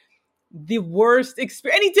like the worst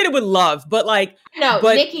experience. And he did it with love, but like,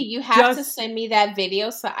 Niki, you have to send me that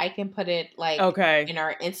video so I can put it like in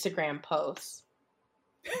our Instagram post.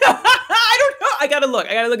 I don't know. I gotta look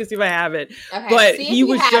and see if I have it. Okay, but he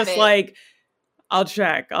was just like, I'll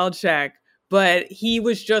check. But he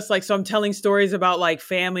was just like, so I'm telling stories about like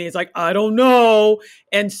family. It's like, I don't know.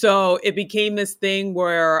 And so it became this thing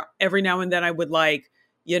where every now and then I would like,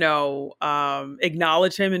 you know,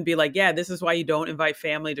 acknowledge him and be like, yeah, this is why you don't invite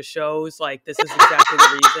family to shows. Like, this is exactly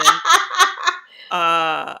the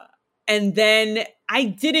reason. And then I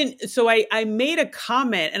didn't, so I made a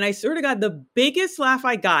comment and I sort of got the biggest laugh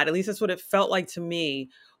I got, at least that's what it felt like to me,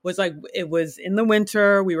 was like, it was in the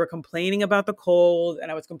winter, we were complaining about the cold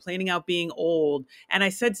and I was complaining about being old. And I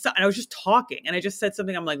said, and I was just talking and I just said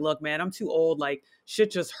something. I'm like, look, man, I'm too old. Like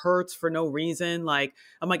shit just hurts for no reason. Like,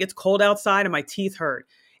 I'm like, it's cold outside and my teeth hurt.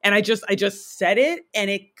 And I just said it and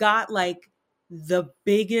it got like the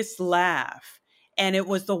biggest laugh. And it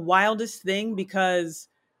was the wildest thing because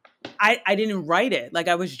I didn't write it. Like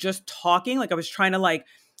I was just talking, like I was trying to like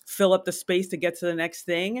fill up the space to get to the next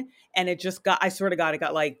thing. And it just got, I swear to God, it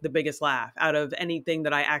got like the biggest laugh out of anything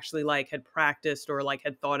that I actually like had practiced or like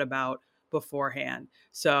had thought about beforehand.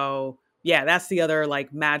 So yeah, that's the other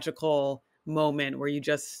like magical moment where you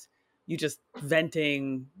just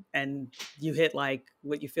venting and you hit like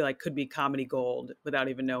what you feel like could be comedy gold without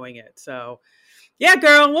even knowing it. So yeah,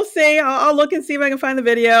 girl, we'll see. I'll look and see if I can find the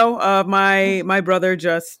video of my brother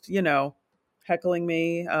just, heckling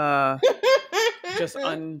me,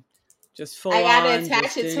 just full I gotta on, attach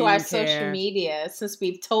just it didn't to our even social care. media since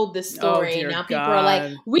we've told this Oh, story, and dear now people are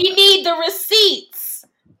like, God. "We need the receipts."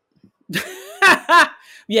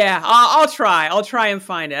 Yeah, I'll try. I'll try and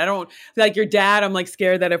find it. I don't like your dad. I'm like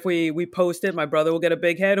scared that if we post it, my brother will get a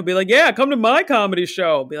big head. He'll be like, "Yeah, come to my comedy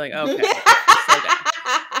show." I'll be like, "Okay."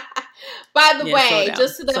 By the way, slow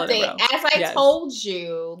just an down, update, bro. as I Yes. told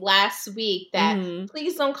you last week that Mm-hmm.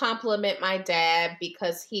 please don't compliment my dad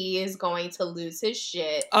because he is going to lose his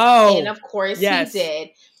shit. Oh, and of course yes. he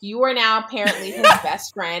did. You are now apparently his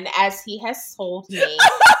best friend, as he has told me.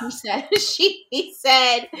 He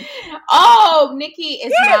said, "Oh, Niki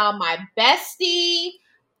is now my bestie.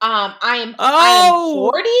 I am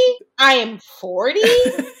 40. I am 40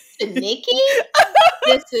 to Niki.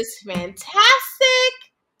 This is fantastic.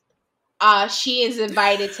 She is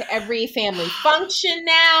invited to every family function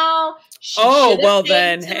now. She should have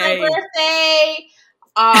came to my birthday.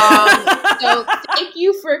 So thank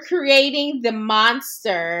you for creating the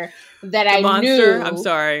monster that I knew I'm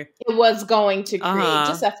sorry. it was going to create.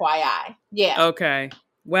 Just FYI. Yeah. Okay.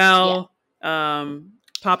 Well,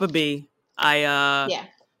 Papa B, I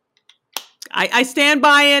stand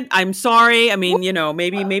by it. I'm sorry. I mean,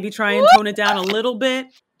 maybe try and tone it down a little bit.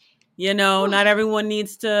 Not everyone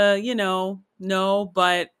needs to, know,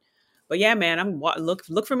 but yeah, man,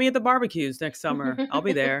 look for me at the barbecues next summer. I'll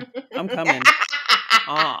be there. I'm coming.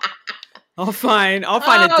 I'll find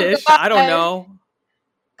a dish. God. I don't know.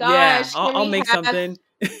 Gosh, yeah, I'll make something.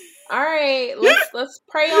 All right, let's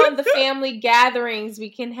pray on the family gatherings we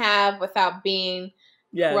can have without being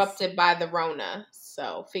corrupted by the Rona.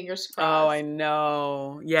 So fingers crossed. Oh, I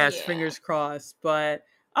know. Yes, fingers crossed. But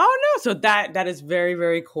oh no, so that is very,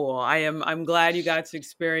 very cool. I'm glad you got to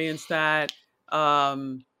experience that. I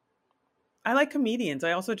like comedians.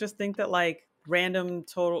 I also just think that like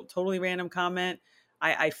totally random comment.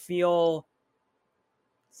 I feel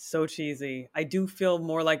so cheesy. I do feel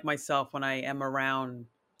more like myself when I am around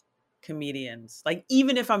comedians. Like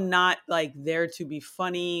even if I'm not like there to be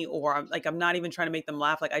funny or I'm not even trying to make them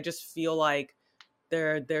laugh. Like I just feel like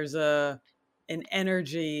there's an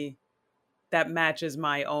energy that matches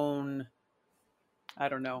my own, I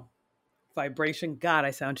don't know, vibration. God,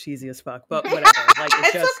 I sound cheesy as fuck, but whatever. Like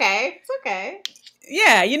it's okay. It's okay.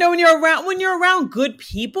 Yeah, when you're around good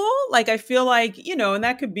people, like I feel like, and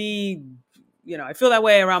that could be, I feel that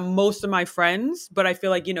way around most of my friends, but I feel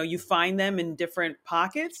like, you find them in different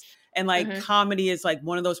pockets. And like comedy is like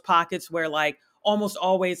one of those pockets where like almost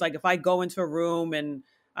always, like if I go into a room and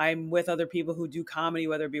I'm with other people who do comedy,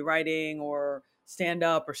 whether it be writing or stand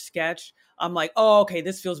up or sketch, I'm like, oh, okay,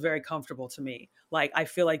 this feels very comfortable to me. Like, I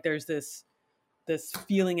feel like there's this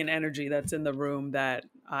feeling and energy that's in the room that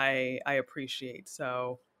I appreciate.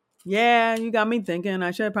 So yeah, you got me thinking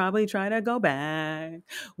I should probably try to go back.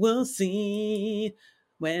 We'll see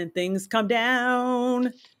when things come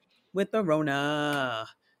down with the Rona.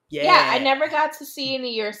 Yeah, I never got to see any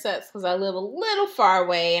of your sets because I live a little far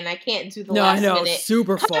away and I can't do the last minute.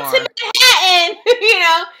 Super far. Come to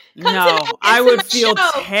Manhattan, No, I would feel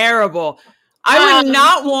terrible. I would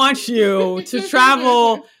not want you to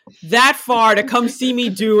travel that far to come see me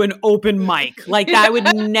do an open mic. Like that, I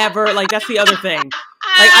would never, like that's the other thing.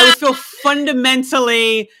 Like I would feel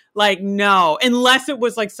fundamentally like no, unless it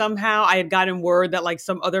was like somehow I had gotten word that like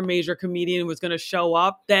some other major comedian was going to show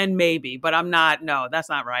up, then maybe. But I'm not. No, that's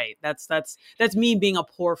not right. That's me being a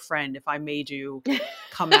poor friend. If I made you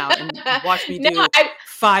come out and watch me do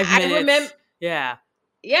 5 minutes, Yeah,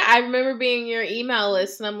 I remember being your email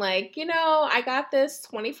list, and I'm like, I got this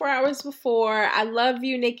 24 hours before. I love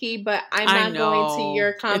you, Niki, but I'm not going to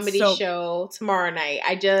your comedy show tomorrow night.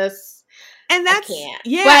 And that's can't.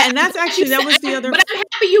 And that's actually that was the other. But I'm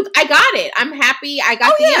happy I got it. I'm happy I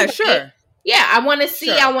got the invite. Sure. Yeah, I want to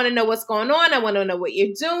see. I want to know what's going on. I want to know what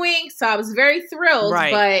you're doing. So I was very thrilled.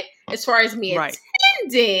 Right. But as far as me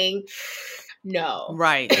attending, no.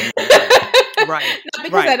 Right. Right. Not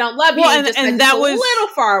because I don't love you, just and that was a little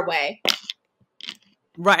far away.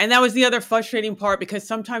 Right. And that was the other frustrating part because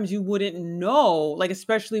sometimes you wouldn't know, like,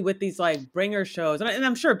 especially with these like bringer shows. And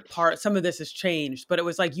I'm sure some of this has changed, but it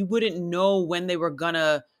was like you wouldn't know when they were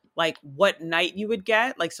gonna, like, what night you would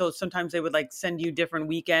get. Like, so sometimes they would like send you different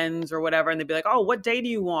weekends or whatever. And they'd be like, oh, what day do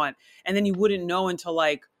you want? And then you wouldn't know until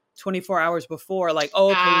like 24 hours before, like,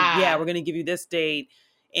 oh, okay, yeah, we're going to give you this date.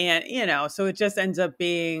 And, so it just ends up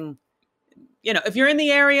being if you're in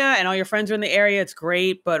the area and all your friends are in the area, it's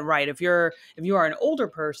great. But right, if you are an older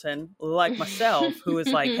person like myself who is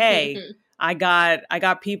like, hey, I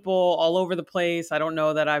got people all over the place. I don't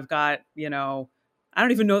know that I've got, I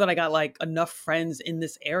don't even know that I got like enough friends in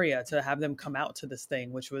this area to have them come out to this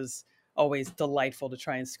thing, which was always delightful to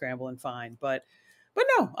try and scramble and find. But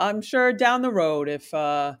no, I'm sure down the road, if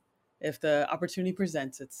the opportunity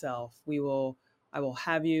presents itself, I will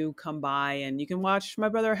have you come by and you can watch my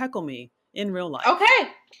brother heckle me in real life. Okay,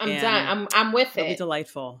 I'm done. I'm with it. It'll be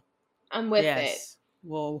delightful. I'm with it. Yes,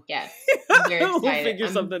 I'm very excited. We'll figure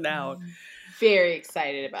something out. Very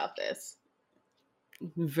excited about this.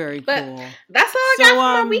 Very but cool. That's all I got for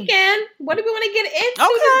my weekend. What do we want to get into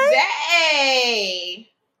today?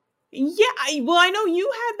 Yeah, well, I know you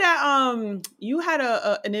had that. You had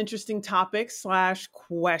an interesting topic /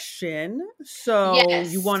 question. So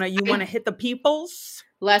yes. you wanna hit the peoples?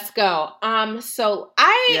 Let's go. So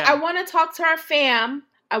I want to talk to our fam.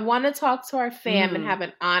 I want to talk to our fam and have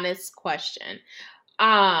an honest question.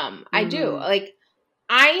 I do. Like,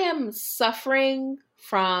 I am suffering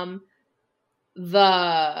from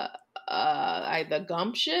the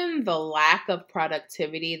gumption, the lack of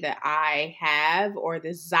productivity that I have, or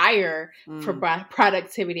desire for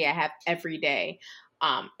productivity I have every day.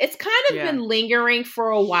 It's kind of been lingering for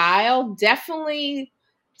a while, definitely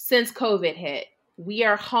since COVID hit. We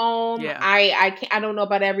are home. Yeah. I don't know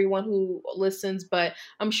about everyone who listens, but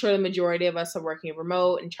I'm sure the majority of us are working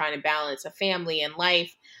remote and trying to balance a family and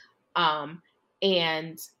life. I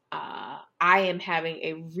am having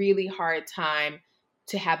a really hard time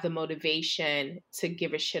to have the motivation to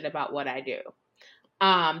give a shit about what I do.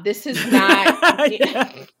 This is not,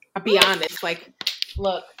 I'll be honest, like,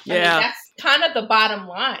 look, I mean, that's kind of the bottom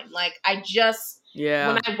line. Like, I just,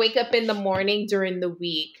 when I wake up in the morning during the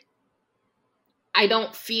week, I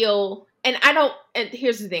don't feel, and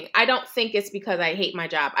here's the thing, I don't think it's because I hate my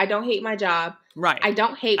job. I don't hate my job. Right. I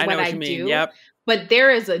don't hate what I do. Yep. But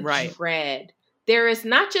there is a dread. There is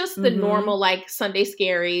not just the normal, like, Sunday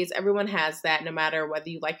scaries. Everyone has that, no matter whether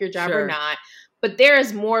you like your job or not. But there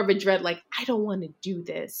is more of a dread, like, I don't want to do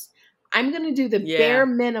this. I'm going to do the bare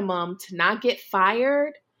minimum to not get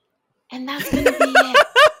fired. And that's going to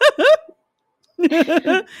be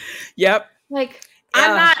it. Yep. Like,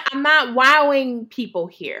 I'm not wowing people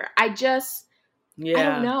here. I just, I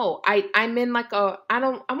don't know. I'm in like I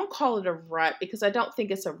won't call it a rut, because I don't think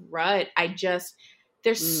it's a rut.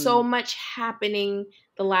 There's so much happening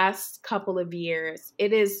the last couple of years.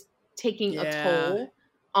 It is taking a toll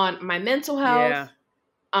on my mental health.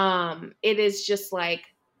 It is just like,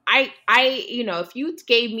 if you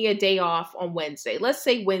gave me a day off on Wednesday, let's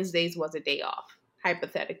say Wednesdays was a day off,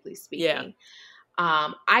 hypothetically speaking.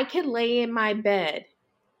 I could lay in my bed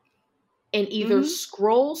and either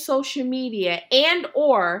scroll social media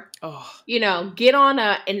or get on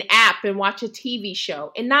an app and watch a TV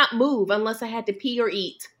show and not move unless I had to pee or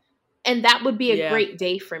eat. And that would be a great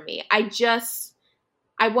day for me. I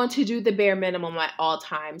want to do the bare minimum at all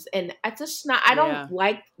times. And I don't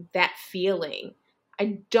like that feeling.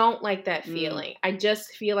 I don't like that feeling. I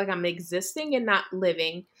just feel like I'm existing and not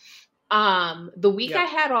living. The week I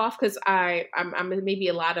had off, because I'm maybe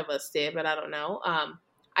a lot of us did, but I don't know.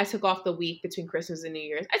 I took off the week between Christmas and New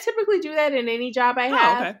Year's. I typically do that in any job I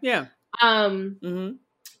have. Okay. Yeah.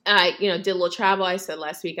 I, did a little travel. I said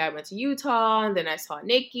last week I went to Utah, and then I saw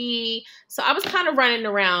Niki. So I was kind of running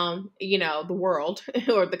around, the world,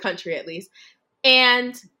 or the country at least.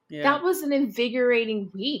 And that was an invigorating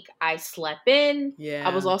week. I slept in. Yeah.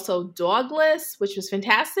 I was also dogless, which was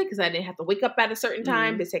fantastic because I didn't have to wake up at a certain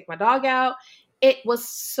time to take my dog out. It was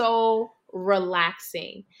so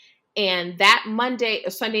relaxing. And that Monday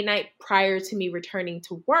or Sunday night prior to me returning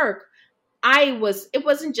to work, it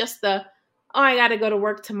wasn't just I got to go to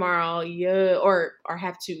work tomorrow, or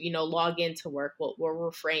have to, log into work. We'll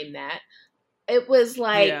reframe that. It was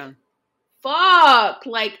like, fuck,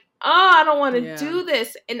 like, I don't want to do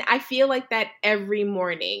this. And I feel like that every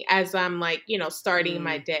morning as I'm like, starting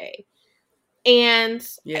my day. And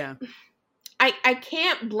I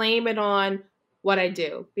can't blame it on what I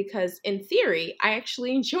do, because in theory, I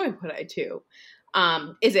actually enjoy what I do.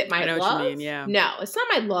 Is it my love? What you mean, yeah. No, it's not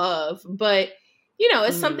my love, but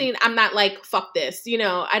it's something I'm not like, fuck this,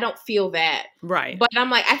 I don't feel that. Right. But I'm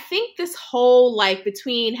like, I think this whole, like,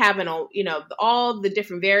 between having all the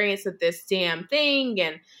different variants of this damn thing,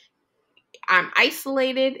 and I'm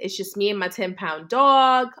isolated. It's just me and my 10-pound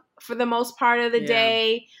dog for the most part of the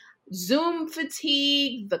day. Zoom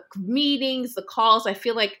fatigue, the meetings, the calls. I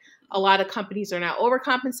feel like a lot of companies are now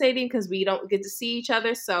overcompensating because we don't get to see each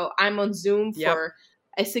other. So I'm on Zoom for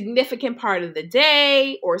a significant part of the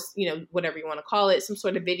day, or, whatever you want to call it, some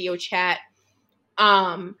sort of video chat.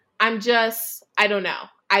 I don't know.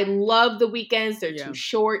 I love the weekends. They're too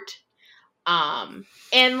short.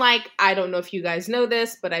 And like, I don't know if you guys know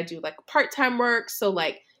this, but I do like part-time work. So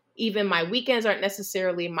like, even my weekends aren't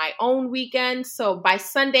necessarily my own weekends. So by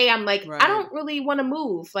Sunday, I'm like, I don't really want to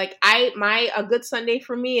move. Like a good Sunday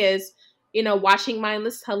for me is, watching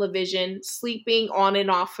mindless television, sleeping on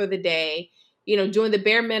and off for the day, doing the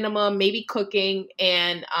bare minimum, maybe cooking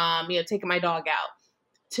and, taking my dog out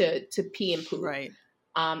to pee and poop. Right.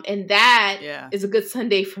 And that is a good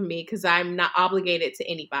Sunday for me because I'm not obligated to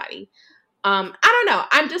anybody. I don't know.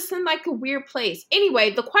 I'm just in like a weird place. Anyway,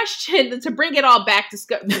 the question to bring it all back to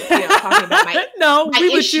talking about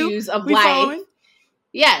my issues of life. Following.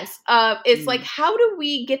 Yes. It's like, how do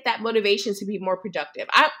we get that motivation to be more productive?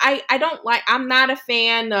 I'm not a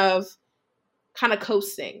fan of kind of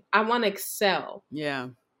coasting. I want to excel. Yeah.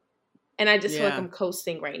 And I just feel like I'm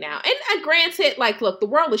coasting right now. And granted, like, look, the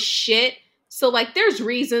world is shit. So like, there's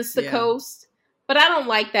reasons to coast. But I don't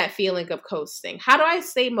like that feeling of coasting. How do I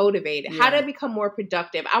stay motivated? How do I become more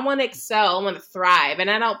productive? I want to excel. I want to thrive. And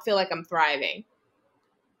I don't feel like I'm thriving.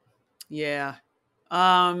 Yeah.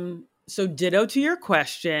 So ditto to your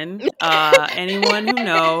question. Anyone who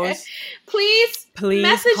knows, please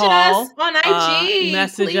message us on IG.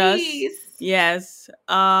 Message us. Yes.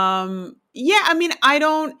 Yeah, I mean,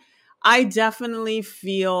 I definitely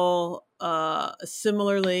feel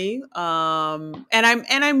similarly. And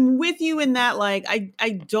I'm with you in that, like, I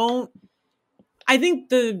think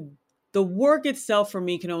the work itself for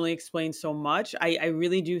me can only explain so much. I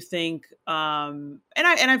really do think, and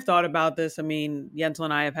I've thought about this. I mean, Yental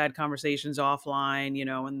and I have had conversations offline,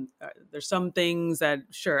 and there's some things that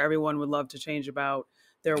sure everyone would love to change about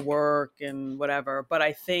their work and whatever. But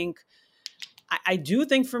I think, I do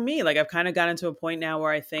think for me, like I've kind of gotten to a point now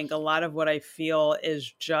where I think a lot of what I feel is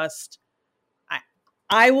just,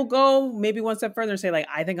 I will go maybe one step further and say, like,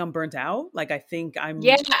 I think I'm burnt out. Like, I think I'm.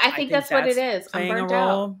 Yeah, I think that's what it is. I'm burnt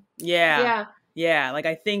out. Yeah. Like,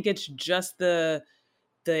 I think it's just the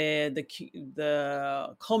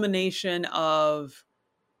culmination of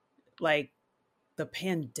like the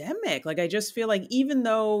pandemic. Like, I just feel like even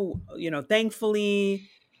though, thankfully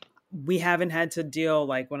we haven't had to deal,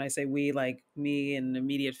 like when I say we, like me and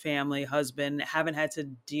immediate family, husband, haven't had to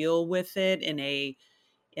deal with it in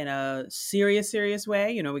a serious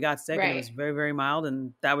way. We got sick and it was very, very mild,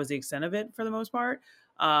 and that was the extent of it for the most part.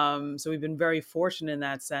 So we've been very fortunate in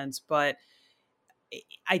that sense. But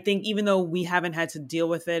I think even though we haven't had to deal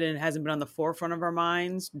with it and it hasn't been on the forefront of our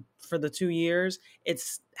minds for the 2 years,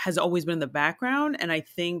 has always been in the background. And I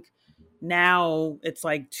think now it's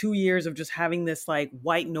like 2 years of just having this like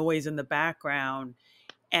white noise in the background.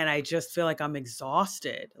 And I just feel like I'm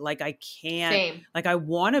exhausted. Like I can't, Same. Like I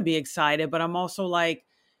want to be excited, but I'm also like,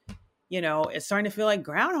 it's starting to feel like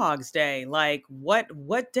Groundhog's Day. Like what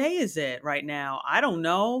day is it right now? I don't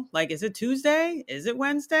know. Like, is it Tuesday? Is it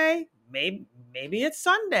Wednesday? Maybe it's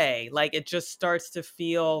Sunday. Like it just starts to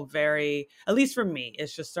feel very, at least for me,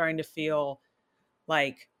 it's just starting to feel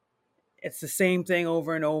like it's the same thing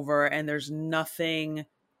over and over. And there's nothing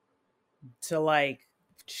to like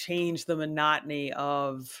change the monotony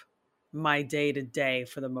of my day to day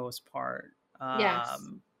for the most part.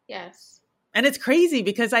 Yes. And it's crazy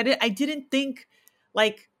because I didn't think,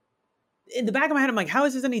 like, in the back of my head, I'm like, how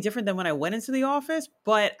is this any different than when I went into the office?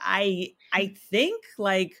 But I think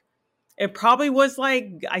like it probably was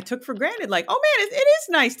like I took for granted, like, oh man, it is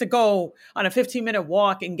nice to go on a 15-minute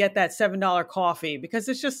walk and get that $7 coffee because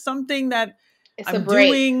it's just something that I'm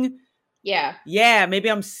doing. Yeah.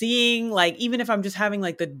 Maybe I'm seeing, like, even if I'm just having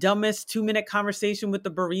like the dumbest 2-minute conversation with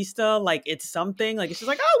the barista, like it's something like, it's just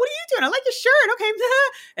like, oh, what are you doing? I like your shirt. Okay.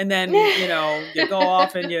 And then, you go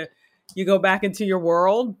off and you go back into your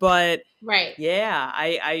world. But yeah,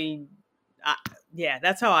 I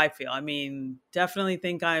that's how I feel. I mean, definitely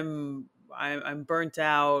think I'm burnt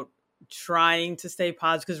out, trying to stay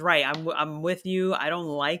positive. Cause I'm with you. I don't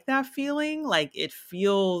like that feeling. Like it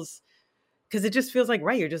feels, because it just feels like,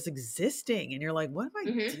 you're just existing and you're like, what am I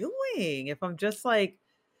doing? If I'm just like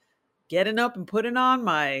getting up and putting on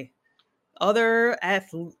my other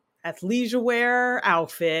athleisure wear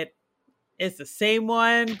outfit, it's the same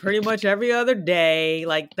one pretty much every other day.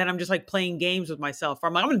 Like then I'm just like playing games with myself.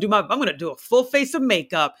 I'm like, I'm going to do a full face of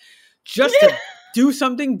makeup just to do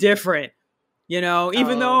something different,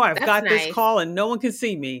 even though I've got this call and no one can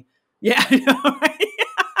see me. Yeah, I know, right?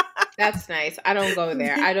 That's nice. I don't go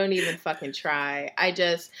there. I don't even fucking try. I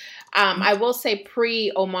just, I will say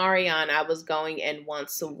pre-Omarion, I was going in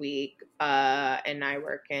once a week, and I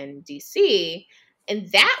work in DC, and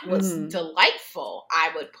that was delightful. I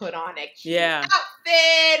would put on a cute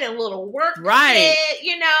outfit and a little work fit,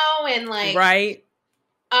 and like,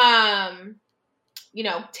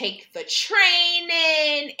 take the train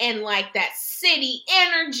in, and like that city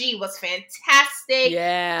energy was fantastic.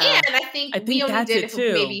 Yeah. And I think we only did it for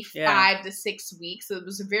maybe 5 to 6 weeks. So it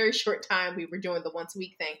was a very short time we were doing the once a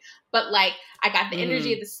week thing. But like, I got the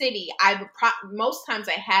energy of the city. Most times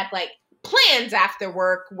I had like plans after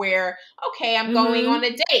work where, okay, I'm going on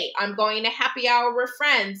a date. I'm going to happy hour with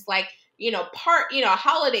friends. Like, a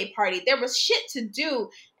holiday party. There was shit to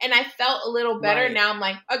do. And I felt a little better. Right. Now I'm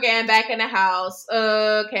like, okay, I'm back in the house.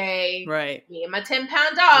 Okay. Right. Me and my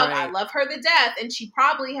 10-pound dog. Right. I love her to death. And she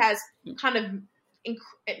probably has kind of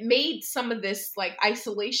made some of this like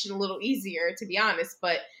isolation a little easier, to be honest.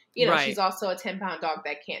 But, she's also a 10-pound dog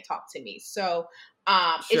that can't talk to me. So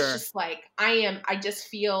it's just like, I just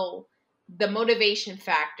feel the motivation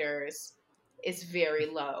factors is very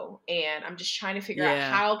low, and I'm just trying to figure out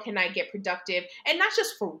how can I get productive, and not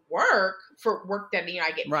just for work that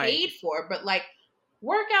I get paid for, but like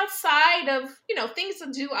work outside of things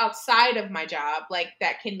to do outside of my job, like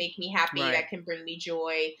that can make me happy, that can bring me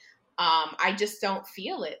joy. I just don't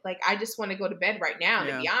feel it. Like I just want to go to bed right now,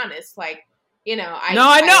 to be honest. Like girl,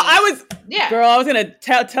 I was gonna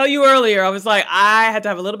tell you earlier. I was like, I had to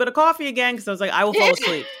have a little bit of coffee again because I was like, I will fall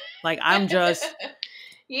asleep. Like I'm just.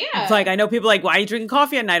 Yeah. It's like, I know people are like, why are you drinking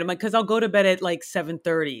coffee at night? I'm like, because I'll go to bed at like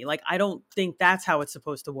 7:30. Like, I don't think that's how it's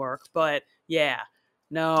supposed to work. But yeah,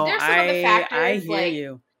 no, there's some other factors, I hear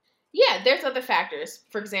you. Yeah, there's other factors.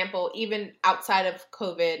 For example, even outside of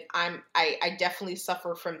COVID, I definitely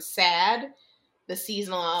suffer from SAD, the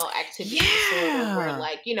seasonal activity disorder, where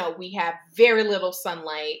like, we have very little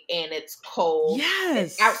sunlight and it's cold.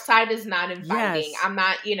 Yes. And outside is not inviting. Yes. I'm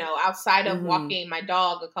not, outside of walking my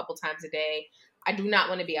dog a couple times a day, I do not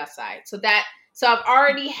want to be outside. So I've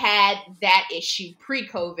already had that issue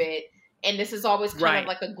pre-COVID, and this is always kind of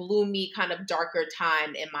like a gloomy, kind of darker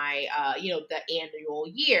time in my, the annual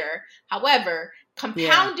year. However,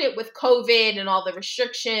 compounded with COVID and all the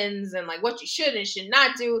restrictions and like what you should and should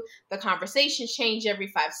not do, the conversations change every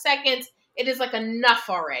 5 seconds. It is like enough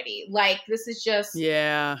already. Like this is just,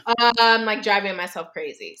 like driving myself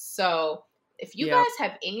crazy. So if you guys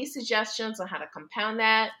have any suggestions on how to compound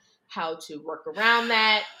that, how to work around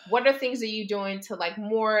that, what are things that you're doing to like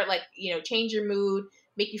more like, change your mood,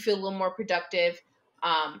 make you feel a little more productive,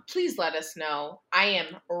 please let us know. I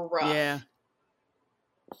am rough.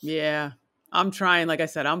 Yeah. I'm trying, like I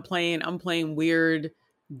said, I'm playing weird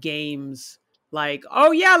games. Like,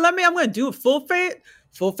 oh yeah, I'm going to do a full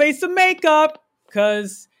face of makeup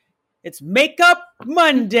because it's Makeup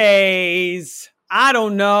Mondays. I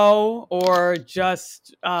don't know. Or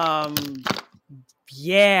just, that's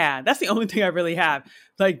the only thing I really have.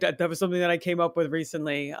 Like that was something that I came up with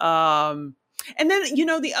recently. And then,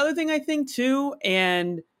 the other thing I think too,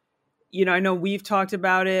 and, I know we've talked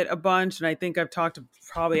about it a bunch, and I think I've talked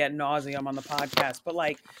probably ad nauseum on the podcast, but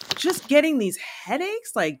like just getting these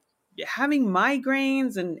headaches, like having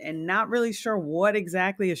migraines and not really sure what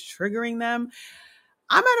exactly is triggering them.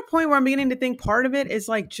 I'm at a point where I'm beginning to think part of it is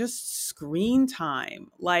like just screen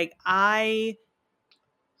time. Like I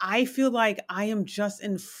feel like I am just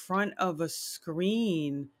in front of a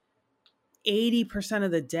screen 80%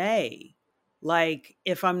 of the day. Like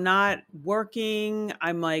if I'm not working,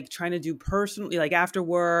 I'm like trying to do personally, like after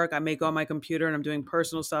work, I may go on my computer and I'm doing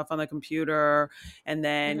personal stuff on the computer. And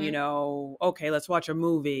then, okay, let's watch a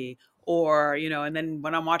movie. Or, and then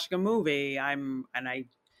when I'm watching a movie, I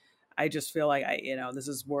just feel like this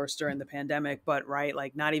is worse during the pandemic, but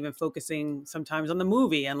like not even focusing sometimes on the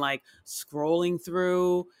movie and like scrolling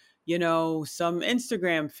through, some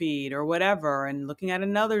Instagram feed or whatever and looking at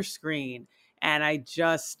another screen. And I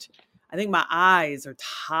think my eyes are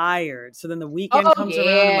tired. So then the weekend comes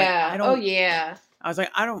around. I'm like, I was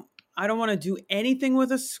like, I don't want to do anything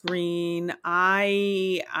with a screen.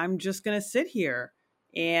 I'm just going to sit here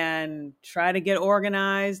and try to get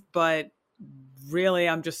organized, but really,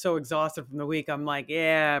 I'm just so exhausted from the week. I'm like,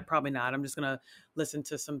 probably not. I'm just going to listen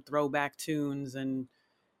to some throwback tunes and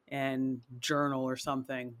journal or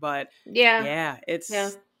something. But it's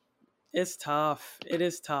tough. It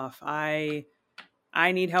is tough.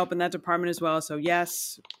 I need help in that department as well. So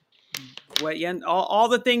yes, all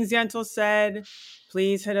the things Yental said,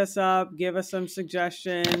 please hit us up, give us some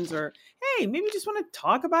suggestions, or hey, maybe just want to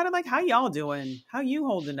talk about it. Like, how y'all doing? How you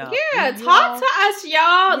holding up? Yeah, talk to us, y'all.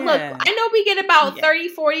 Yeah. Look, I know we get about 30,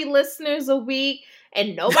 40 listeners a week,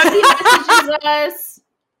 and nobody messages us.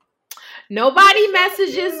 Nobody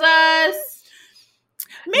messages us.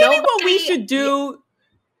 Maybe what we should do.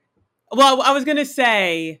 Well, I was gonna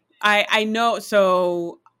say, I know.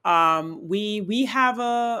 So, we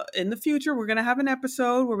have in the future we're gonna have an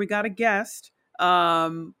episode where we got a guest.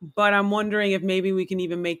 But I'm wondering if maybe we can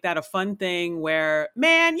even make that a fun thing where,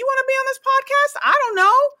 man, you want to be on this podcast? I don't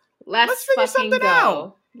know. Let's figure something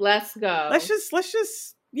out. Let's go. Let's just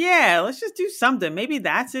do something. Maybe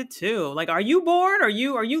that's it too. Like, are you bored? Are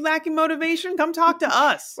you lacking motivation? Come talk to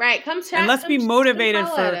us. Right. Come chat. And let's be motivated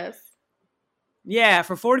for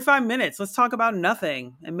 45 minutes. Let's talk about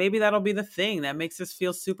nothing. And maybe that'll be the thing that makes us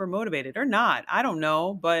feel super motivated or not. I don't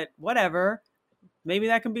know, but whatever. Maybe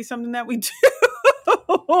that can be something that we do.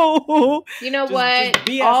 You know what?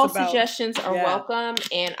 All suggestions are welcome,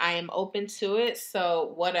 and I am open to it.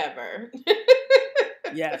 So whatever.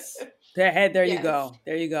 Yes. There you go.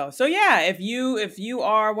 There you go. So yeah, if you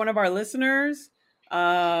are one of our listeners,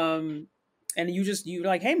 and you're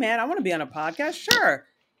like, hey man, I want to be on a podcast. Sure.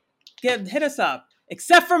 Hit us up.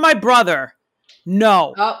 Except for my brother.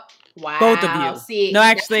 No. Oh. Wow. Both of you. See, no,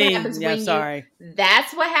 actually, sorry.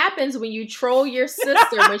 That's what happens when you troll your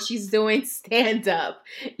sister when she's doing stand-up.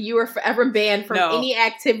 You are forever banned from any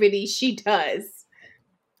activity she does.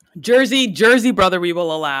 Jersey brother we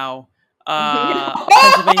will allow.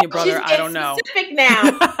 Pennsylvania brother, I don't know. Specific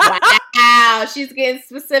now. Wow, she's getting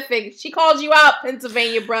specific. She called you out,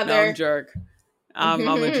 Pennsylvania brother. No, I'm a jerk. I'm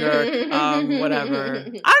a jerk. Whatever. I don't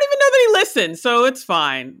even know that he listens, so it's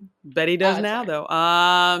fine. Bet he does now, though.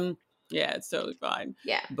 Yeah, it's totally fine.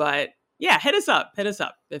 Yeah. But yeah, hit us up.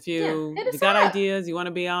 If you got ideas, you want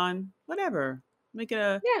to be on, whatever. Make it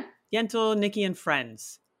a Yental, Niki, and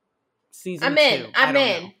Friends season 2. I'm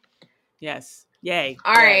in. Yes. Yay.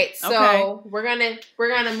 All right. So we're gonna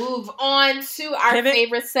move on to our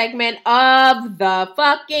favorite segment of the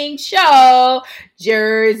fucking show,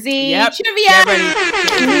 Jersey Trivia.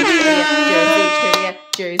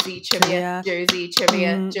 Jersey Trivia.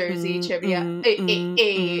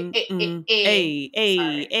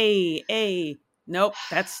 Hey. Nope.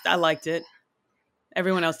 I liked it.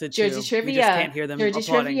 Everyone else did too. Jersey Trivia. You just can't hear them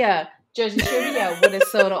applauding. Jersey Trivia with a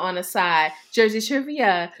soda on the side. Jersey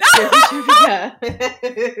Trivia.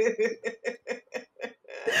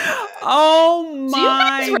 Oh my! Do you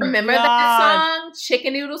guys remember that song?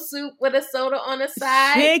 Chicken noodle soup with a soda on the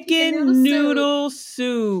side. Chicken noodle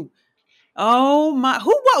soup. Oh my!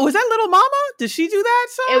 What was that? Little Mama? Did she do that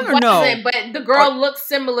song? It wasn't, but the girl looks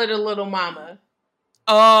similar to Little Mama.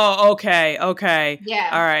 Oh, okay. Yeah.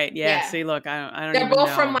 All right. Yeah. See, look, I don't. They're even both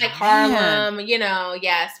know. from like Harlem. Man. You know.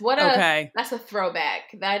 Yes. Okay. That's a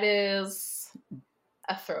throwback. That is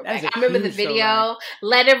a throwback. I remember the video. Throwback.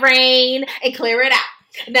 Let it rain and clear it out.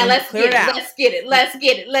 Now let's get it. Let's get it.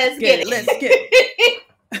 Let's get it.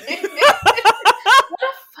 What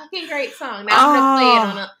a fucking great song. Now I'm gonna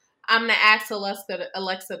play it I'm gonna ask Alexa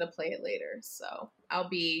to play it later. So I'll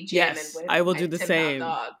be jamming with. I will do the same.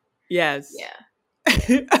 Dog. Yes. Yeah.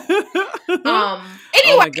 Anyway,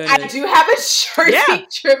 I do have a Jersey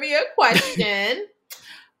trivia question.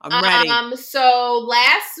 I'm ready. So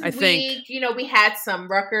last week, we had some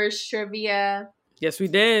Rutgers trivia. Yes, we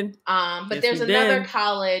did. But there's another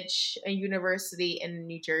college, a university in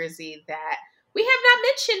New Jersey that we have not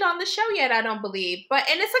mentioned on the show yet, I don't believe. And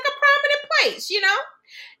it's like a prominent place,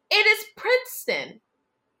 It is Princeton.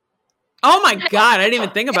 Oh my God, I didn't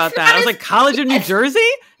even think about that. I was like, College of New Jersey?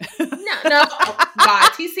 No. Oh,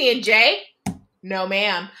 God, TC and J? No,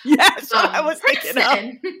 ma'am. Yes, I was Princeton.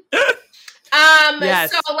 thinking of.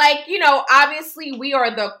 Yes. So, obviously, we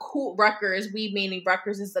are the cool Rutgers. We meaning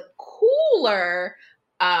Rutgers is the cooler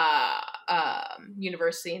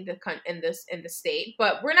university in the state.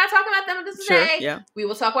 But we're not talking about them today. Sure, yeah. We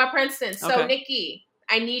will talk about Princeton. So, Niki,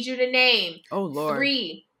 I need you to name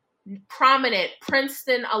 3 prominent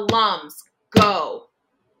Princeton alums. Go.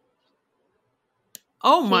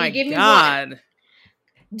 Oh my God.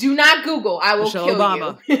 Do not Google. I will Michelle kill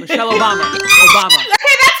Obama. you. Michelle Obama. Obama.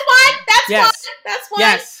 Okay, that's one. That's one.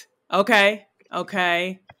 Yes. Okay. Fuck.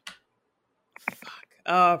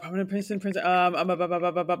 Prominent Princeton.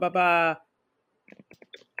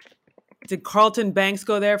 Did Carlton Banks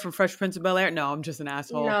go there from Fresh Prince of Bel-Air? No, I'm just an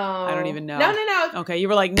asshole. No. I don't even know. No. Okay, you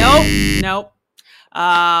were like, nope.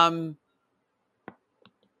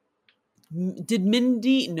 Did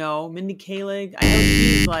Mindy Kaling? I know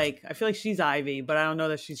she's I feel like she's Ivy, but I don't know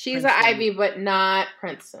that she's an Ivy, but not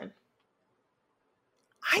Princeton.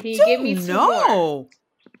 I don't know.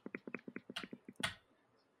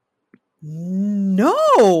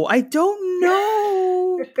 No, I don't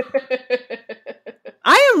know.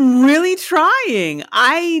 I am really trying.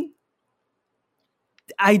 I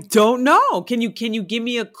don't know. Can you give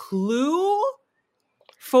me a clue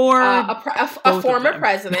for a former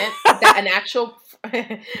president?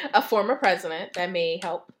 A former president that may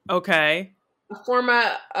help. Okay. A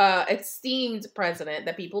former esteemed president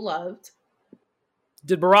that people loved.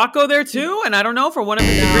 Did Barack go there too? And I don't know, for one of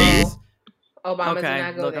his degrees? Obama did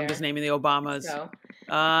not go there. I'm just naming the Obamas. So,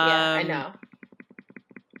 yeah, I know.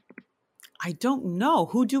 I don't know.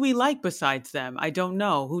 Who do we like besides them? I don't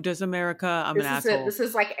know. Who does America? I'm an asshole. This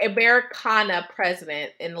is like Americana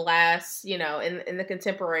president in the last, in the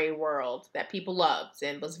contemporary world that people loved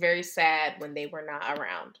and was very sad when they were not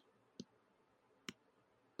around.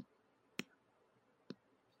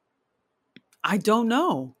 I don't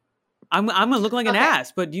know. I'm gonna look like an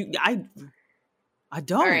ass, but I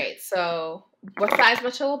don't. All right, so besides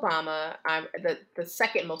Michelle Obama, the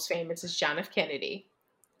second most famous is John F. Kennedy.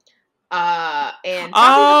 And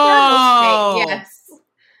probably the third most famous. Yes,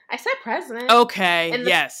 I said president. Okay,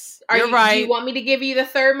 yes, you're right. Do you want me to give you the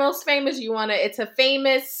third most famous? It's a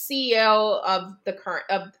famous CEO of the current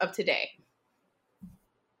of today,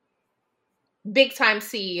 big time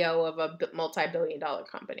CEO of a multi-billion-dollar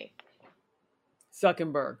company.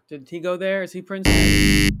 Zuckerberg. Did he go there? Is he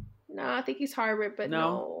Princeton? No, I think he's Harvard, but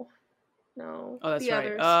no. Oh, that's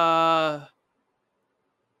right. Others.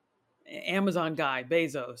 Amazon guy,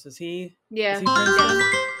 Bezos. Is he? Yeah. Is he Princeton?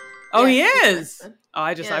 Oh, he is. Oh,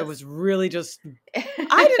 I was really just.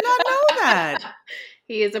 I did not know that.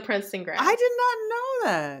 He is a Princeton grad. I did not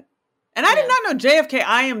know that, and I did not know JFK.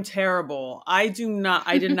 I am terrible. I did not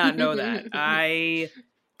know that.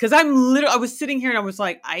 Because I was sitting here and I was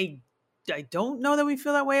like, I don't know that we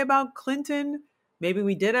feel that way about Clinton. Maybe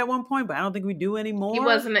we did at one point, but I don't think we do anymore. He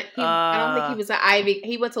wasn't. I don't think he was an Ivy.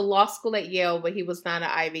 He went to law school at Yale, but he was not an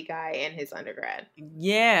Ivy guy in his undergrad.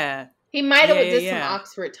 Yeah, he might have did some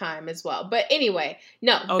Oxford time as well. But anyway,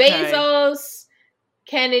 no. Okay. Bezos,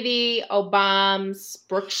 Kennedy, Obama's,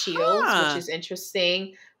 Brooke Shields, which is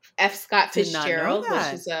interesting. F. Scott Fitzgerald,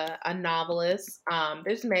 which is a novelist.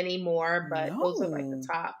 There's many more, but those are like the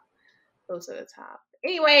top. Those are the top.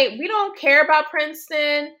 Anyway, we don't care about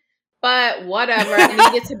Princeton. But whatever, I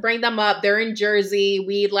needed to bring them up. They're in Jersey.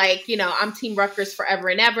 I'm Team Rutgers forever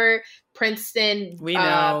and ever. Princeton,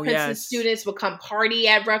 Princeton students will come party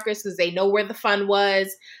at Rutgers because they know where the fun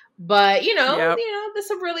was. But this is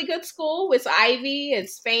a really good school. It's Ivy.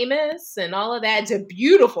 It's famous and all of that. It's a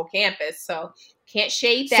beautiful campus, so can't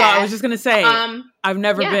shade that. So I was just gonna say, I've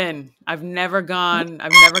never been. I've never gone.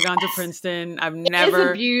 I've never gone to Princeton. It's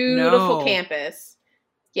a beautiful campus.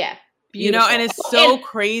 Yeah. Beautiful. And it's so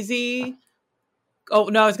crazy. Oh,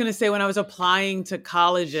 no, I was going to say when I was applying to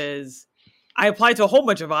colleges, I applied to a whole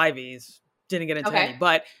bunch of Ivies, didn't get into any,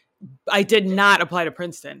 but I did not apply to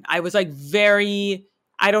Princeton. I was like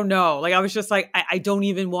I don't know. Like I was just like, I don't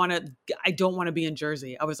want to be in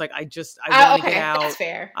Jersey. I was like, I want to get out. That's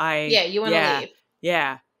fair. You want to leave.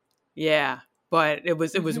 Yeah. But it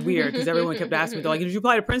was weird because everyone kept asking me, they're like, did you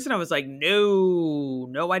apply to Princeton? I was like, no,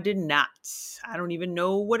 I did not. I don't even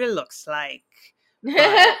know what it looks like. But,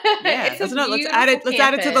 let's add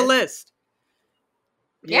it to the list.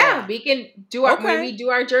 Yeah, we can do when we do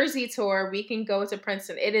our Jersey tour, we can go to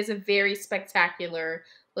Princeton. It is a very spectacular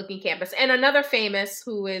looking campus. And another famous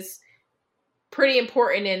who is pretty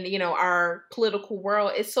important in, our political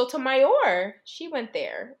world is Sotomayor. She went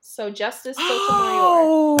there. So Justice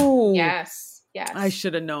Sotomayor. Yes. I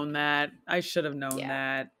should have known that.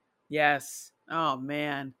 That. Yes. Oh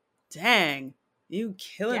man. Dang. You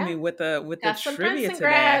killing me with the trivia today.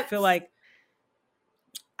 Congrats.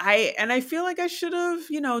 I feel like I should have,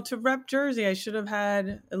 to rep Jersey, I should have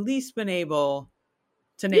had at least been able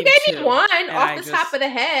to name two. You gave me one off the top of the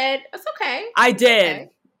head. That's okay. I did.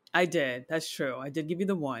 Okay. I did. That's true. I did give you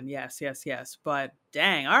the one. Yes. But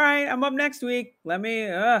dang. All right. I'm up next week. Let me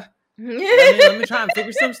try and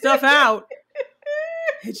figure some stuff out.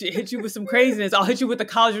 Hit you with some craziness. I'll hit you with the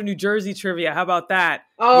College of New Jersey trivia. How about that?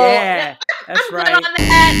 Oh, yeah. That's I'm right. Good on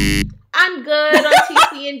that. I'm good on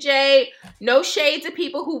TC&J. No shade to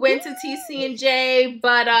people who went to TC&J,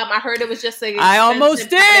 but I heard it was just I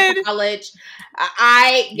almost did. College.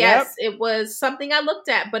 It was something I looked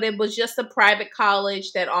at, but it was just a private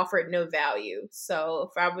college that offered no value.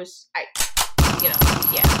 So if I was,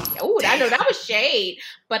 Oh, I know that was shade.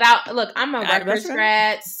 But I'm a Rutgers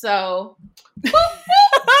grad, so.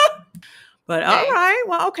 But all right,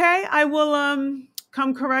 well, okay, I will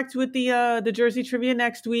come correct with the Jersey trivia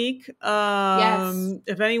next week. Yes.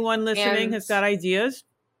 If anyone listening has got ideas,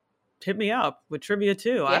 hit me up with trivia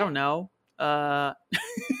too. Yeah. I don't know.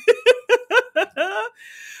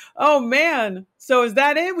 Oh man. So is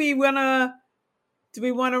that it? Do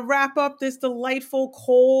we want to wrap up this delightful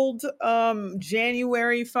cold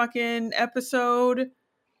January fucking episode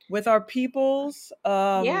with our peoples?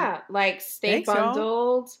 Stay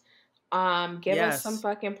bundled. Give us some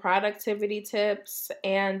fucking productivity tips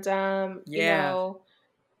and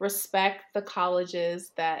respect the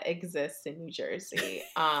colleges that exist in New Jersey.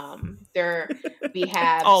 We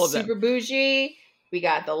have all of super them. Bougie. We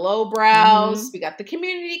got the lowbrows. We got the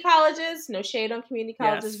community colleges. No shade on community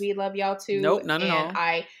colleges. Yes. We love y'all too. Nope, none at all. And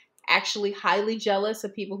I actually highly jealous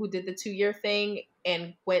of people who did the 2-year thing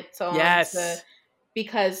and went on to,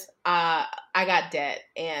 because I got debt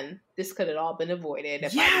and this could have all been avoided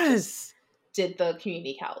if I just did the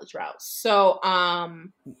community college route. So,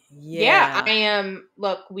 yeah, I am.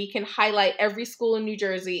 Look, we can highlight every school in New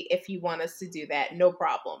Jersey if you want us to do that. No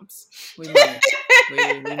problems. We may.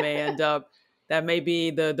 we may end up. That may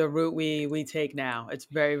be the route we take now. It's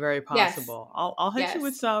very, very possible. Yes. I'll hit you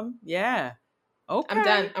with some. Yeah. Okay. I'm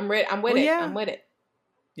done. I'm ready. I'm with it. Yeah. I'm with it.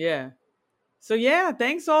 Yeah. So yeah,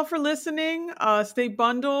 thanks all for listening. Stay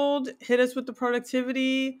bundled. Hit us with the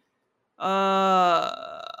productivity.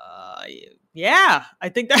 Yeah, I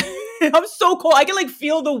think that I'm so cold. I can like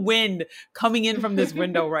feel the wind coming in from this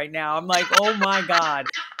window right now. I'm like, oh my God.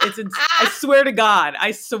 I swear to God,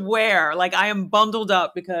 I swear, like I am bundled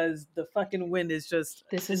up because the fucking wind is just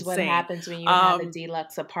This is insane. What happens when you have a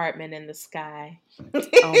deluxe apartment in the sky.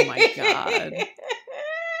 Oh my God.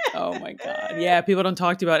 Oh my God. Yeah, people don't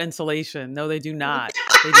talk to you about insulation. No, they do not.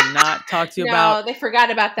 They do not talk to you about. No, they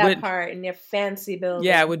forgot about that part in their fancy building.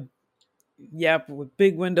 Yeah, with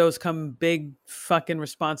big windows come big fucking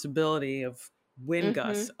responsibility of wind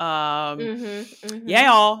gusts. Yeah,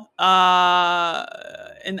 y'all.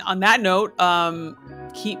 And on that note,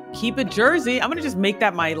 keep a jersey. I'm gonna just make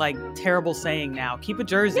that my like terrible saying now. Keep a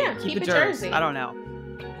jersey. Yeah, keep a jersey. I don't know.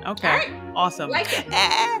 Okay. All right. Awesome. Like it.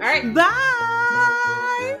 All right.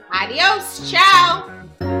 Bye. Adios. Ciao.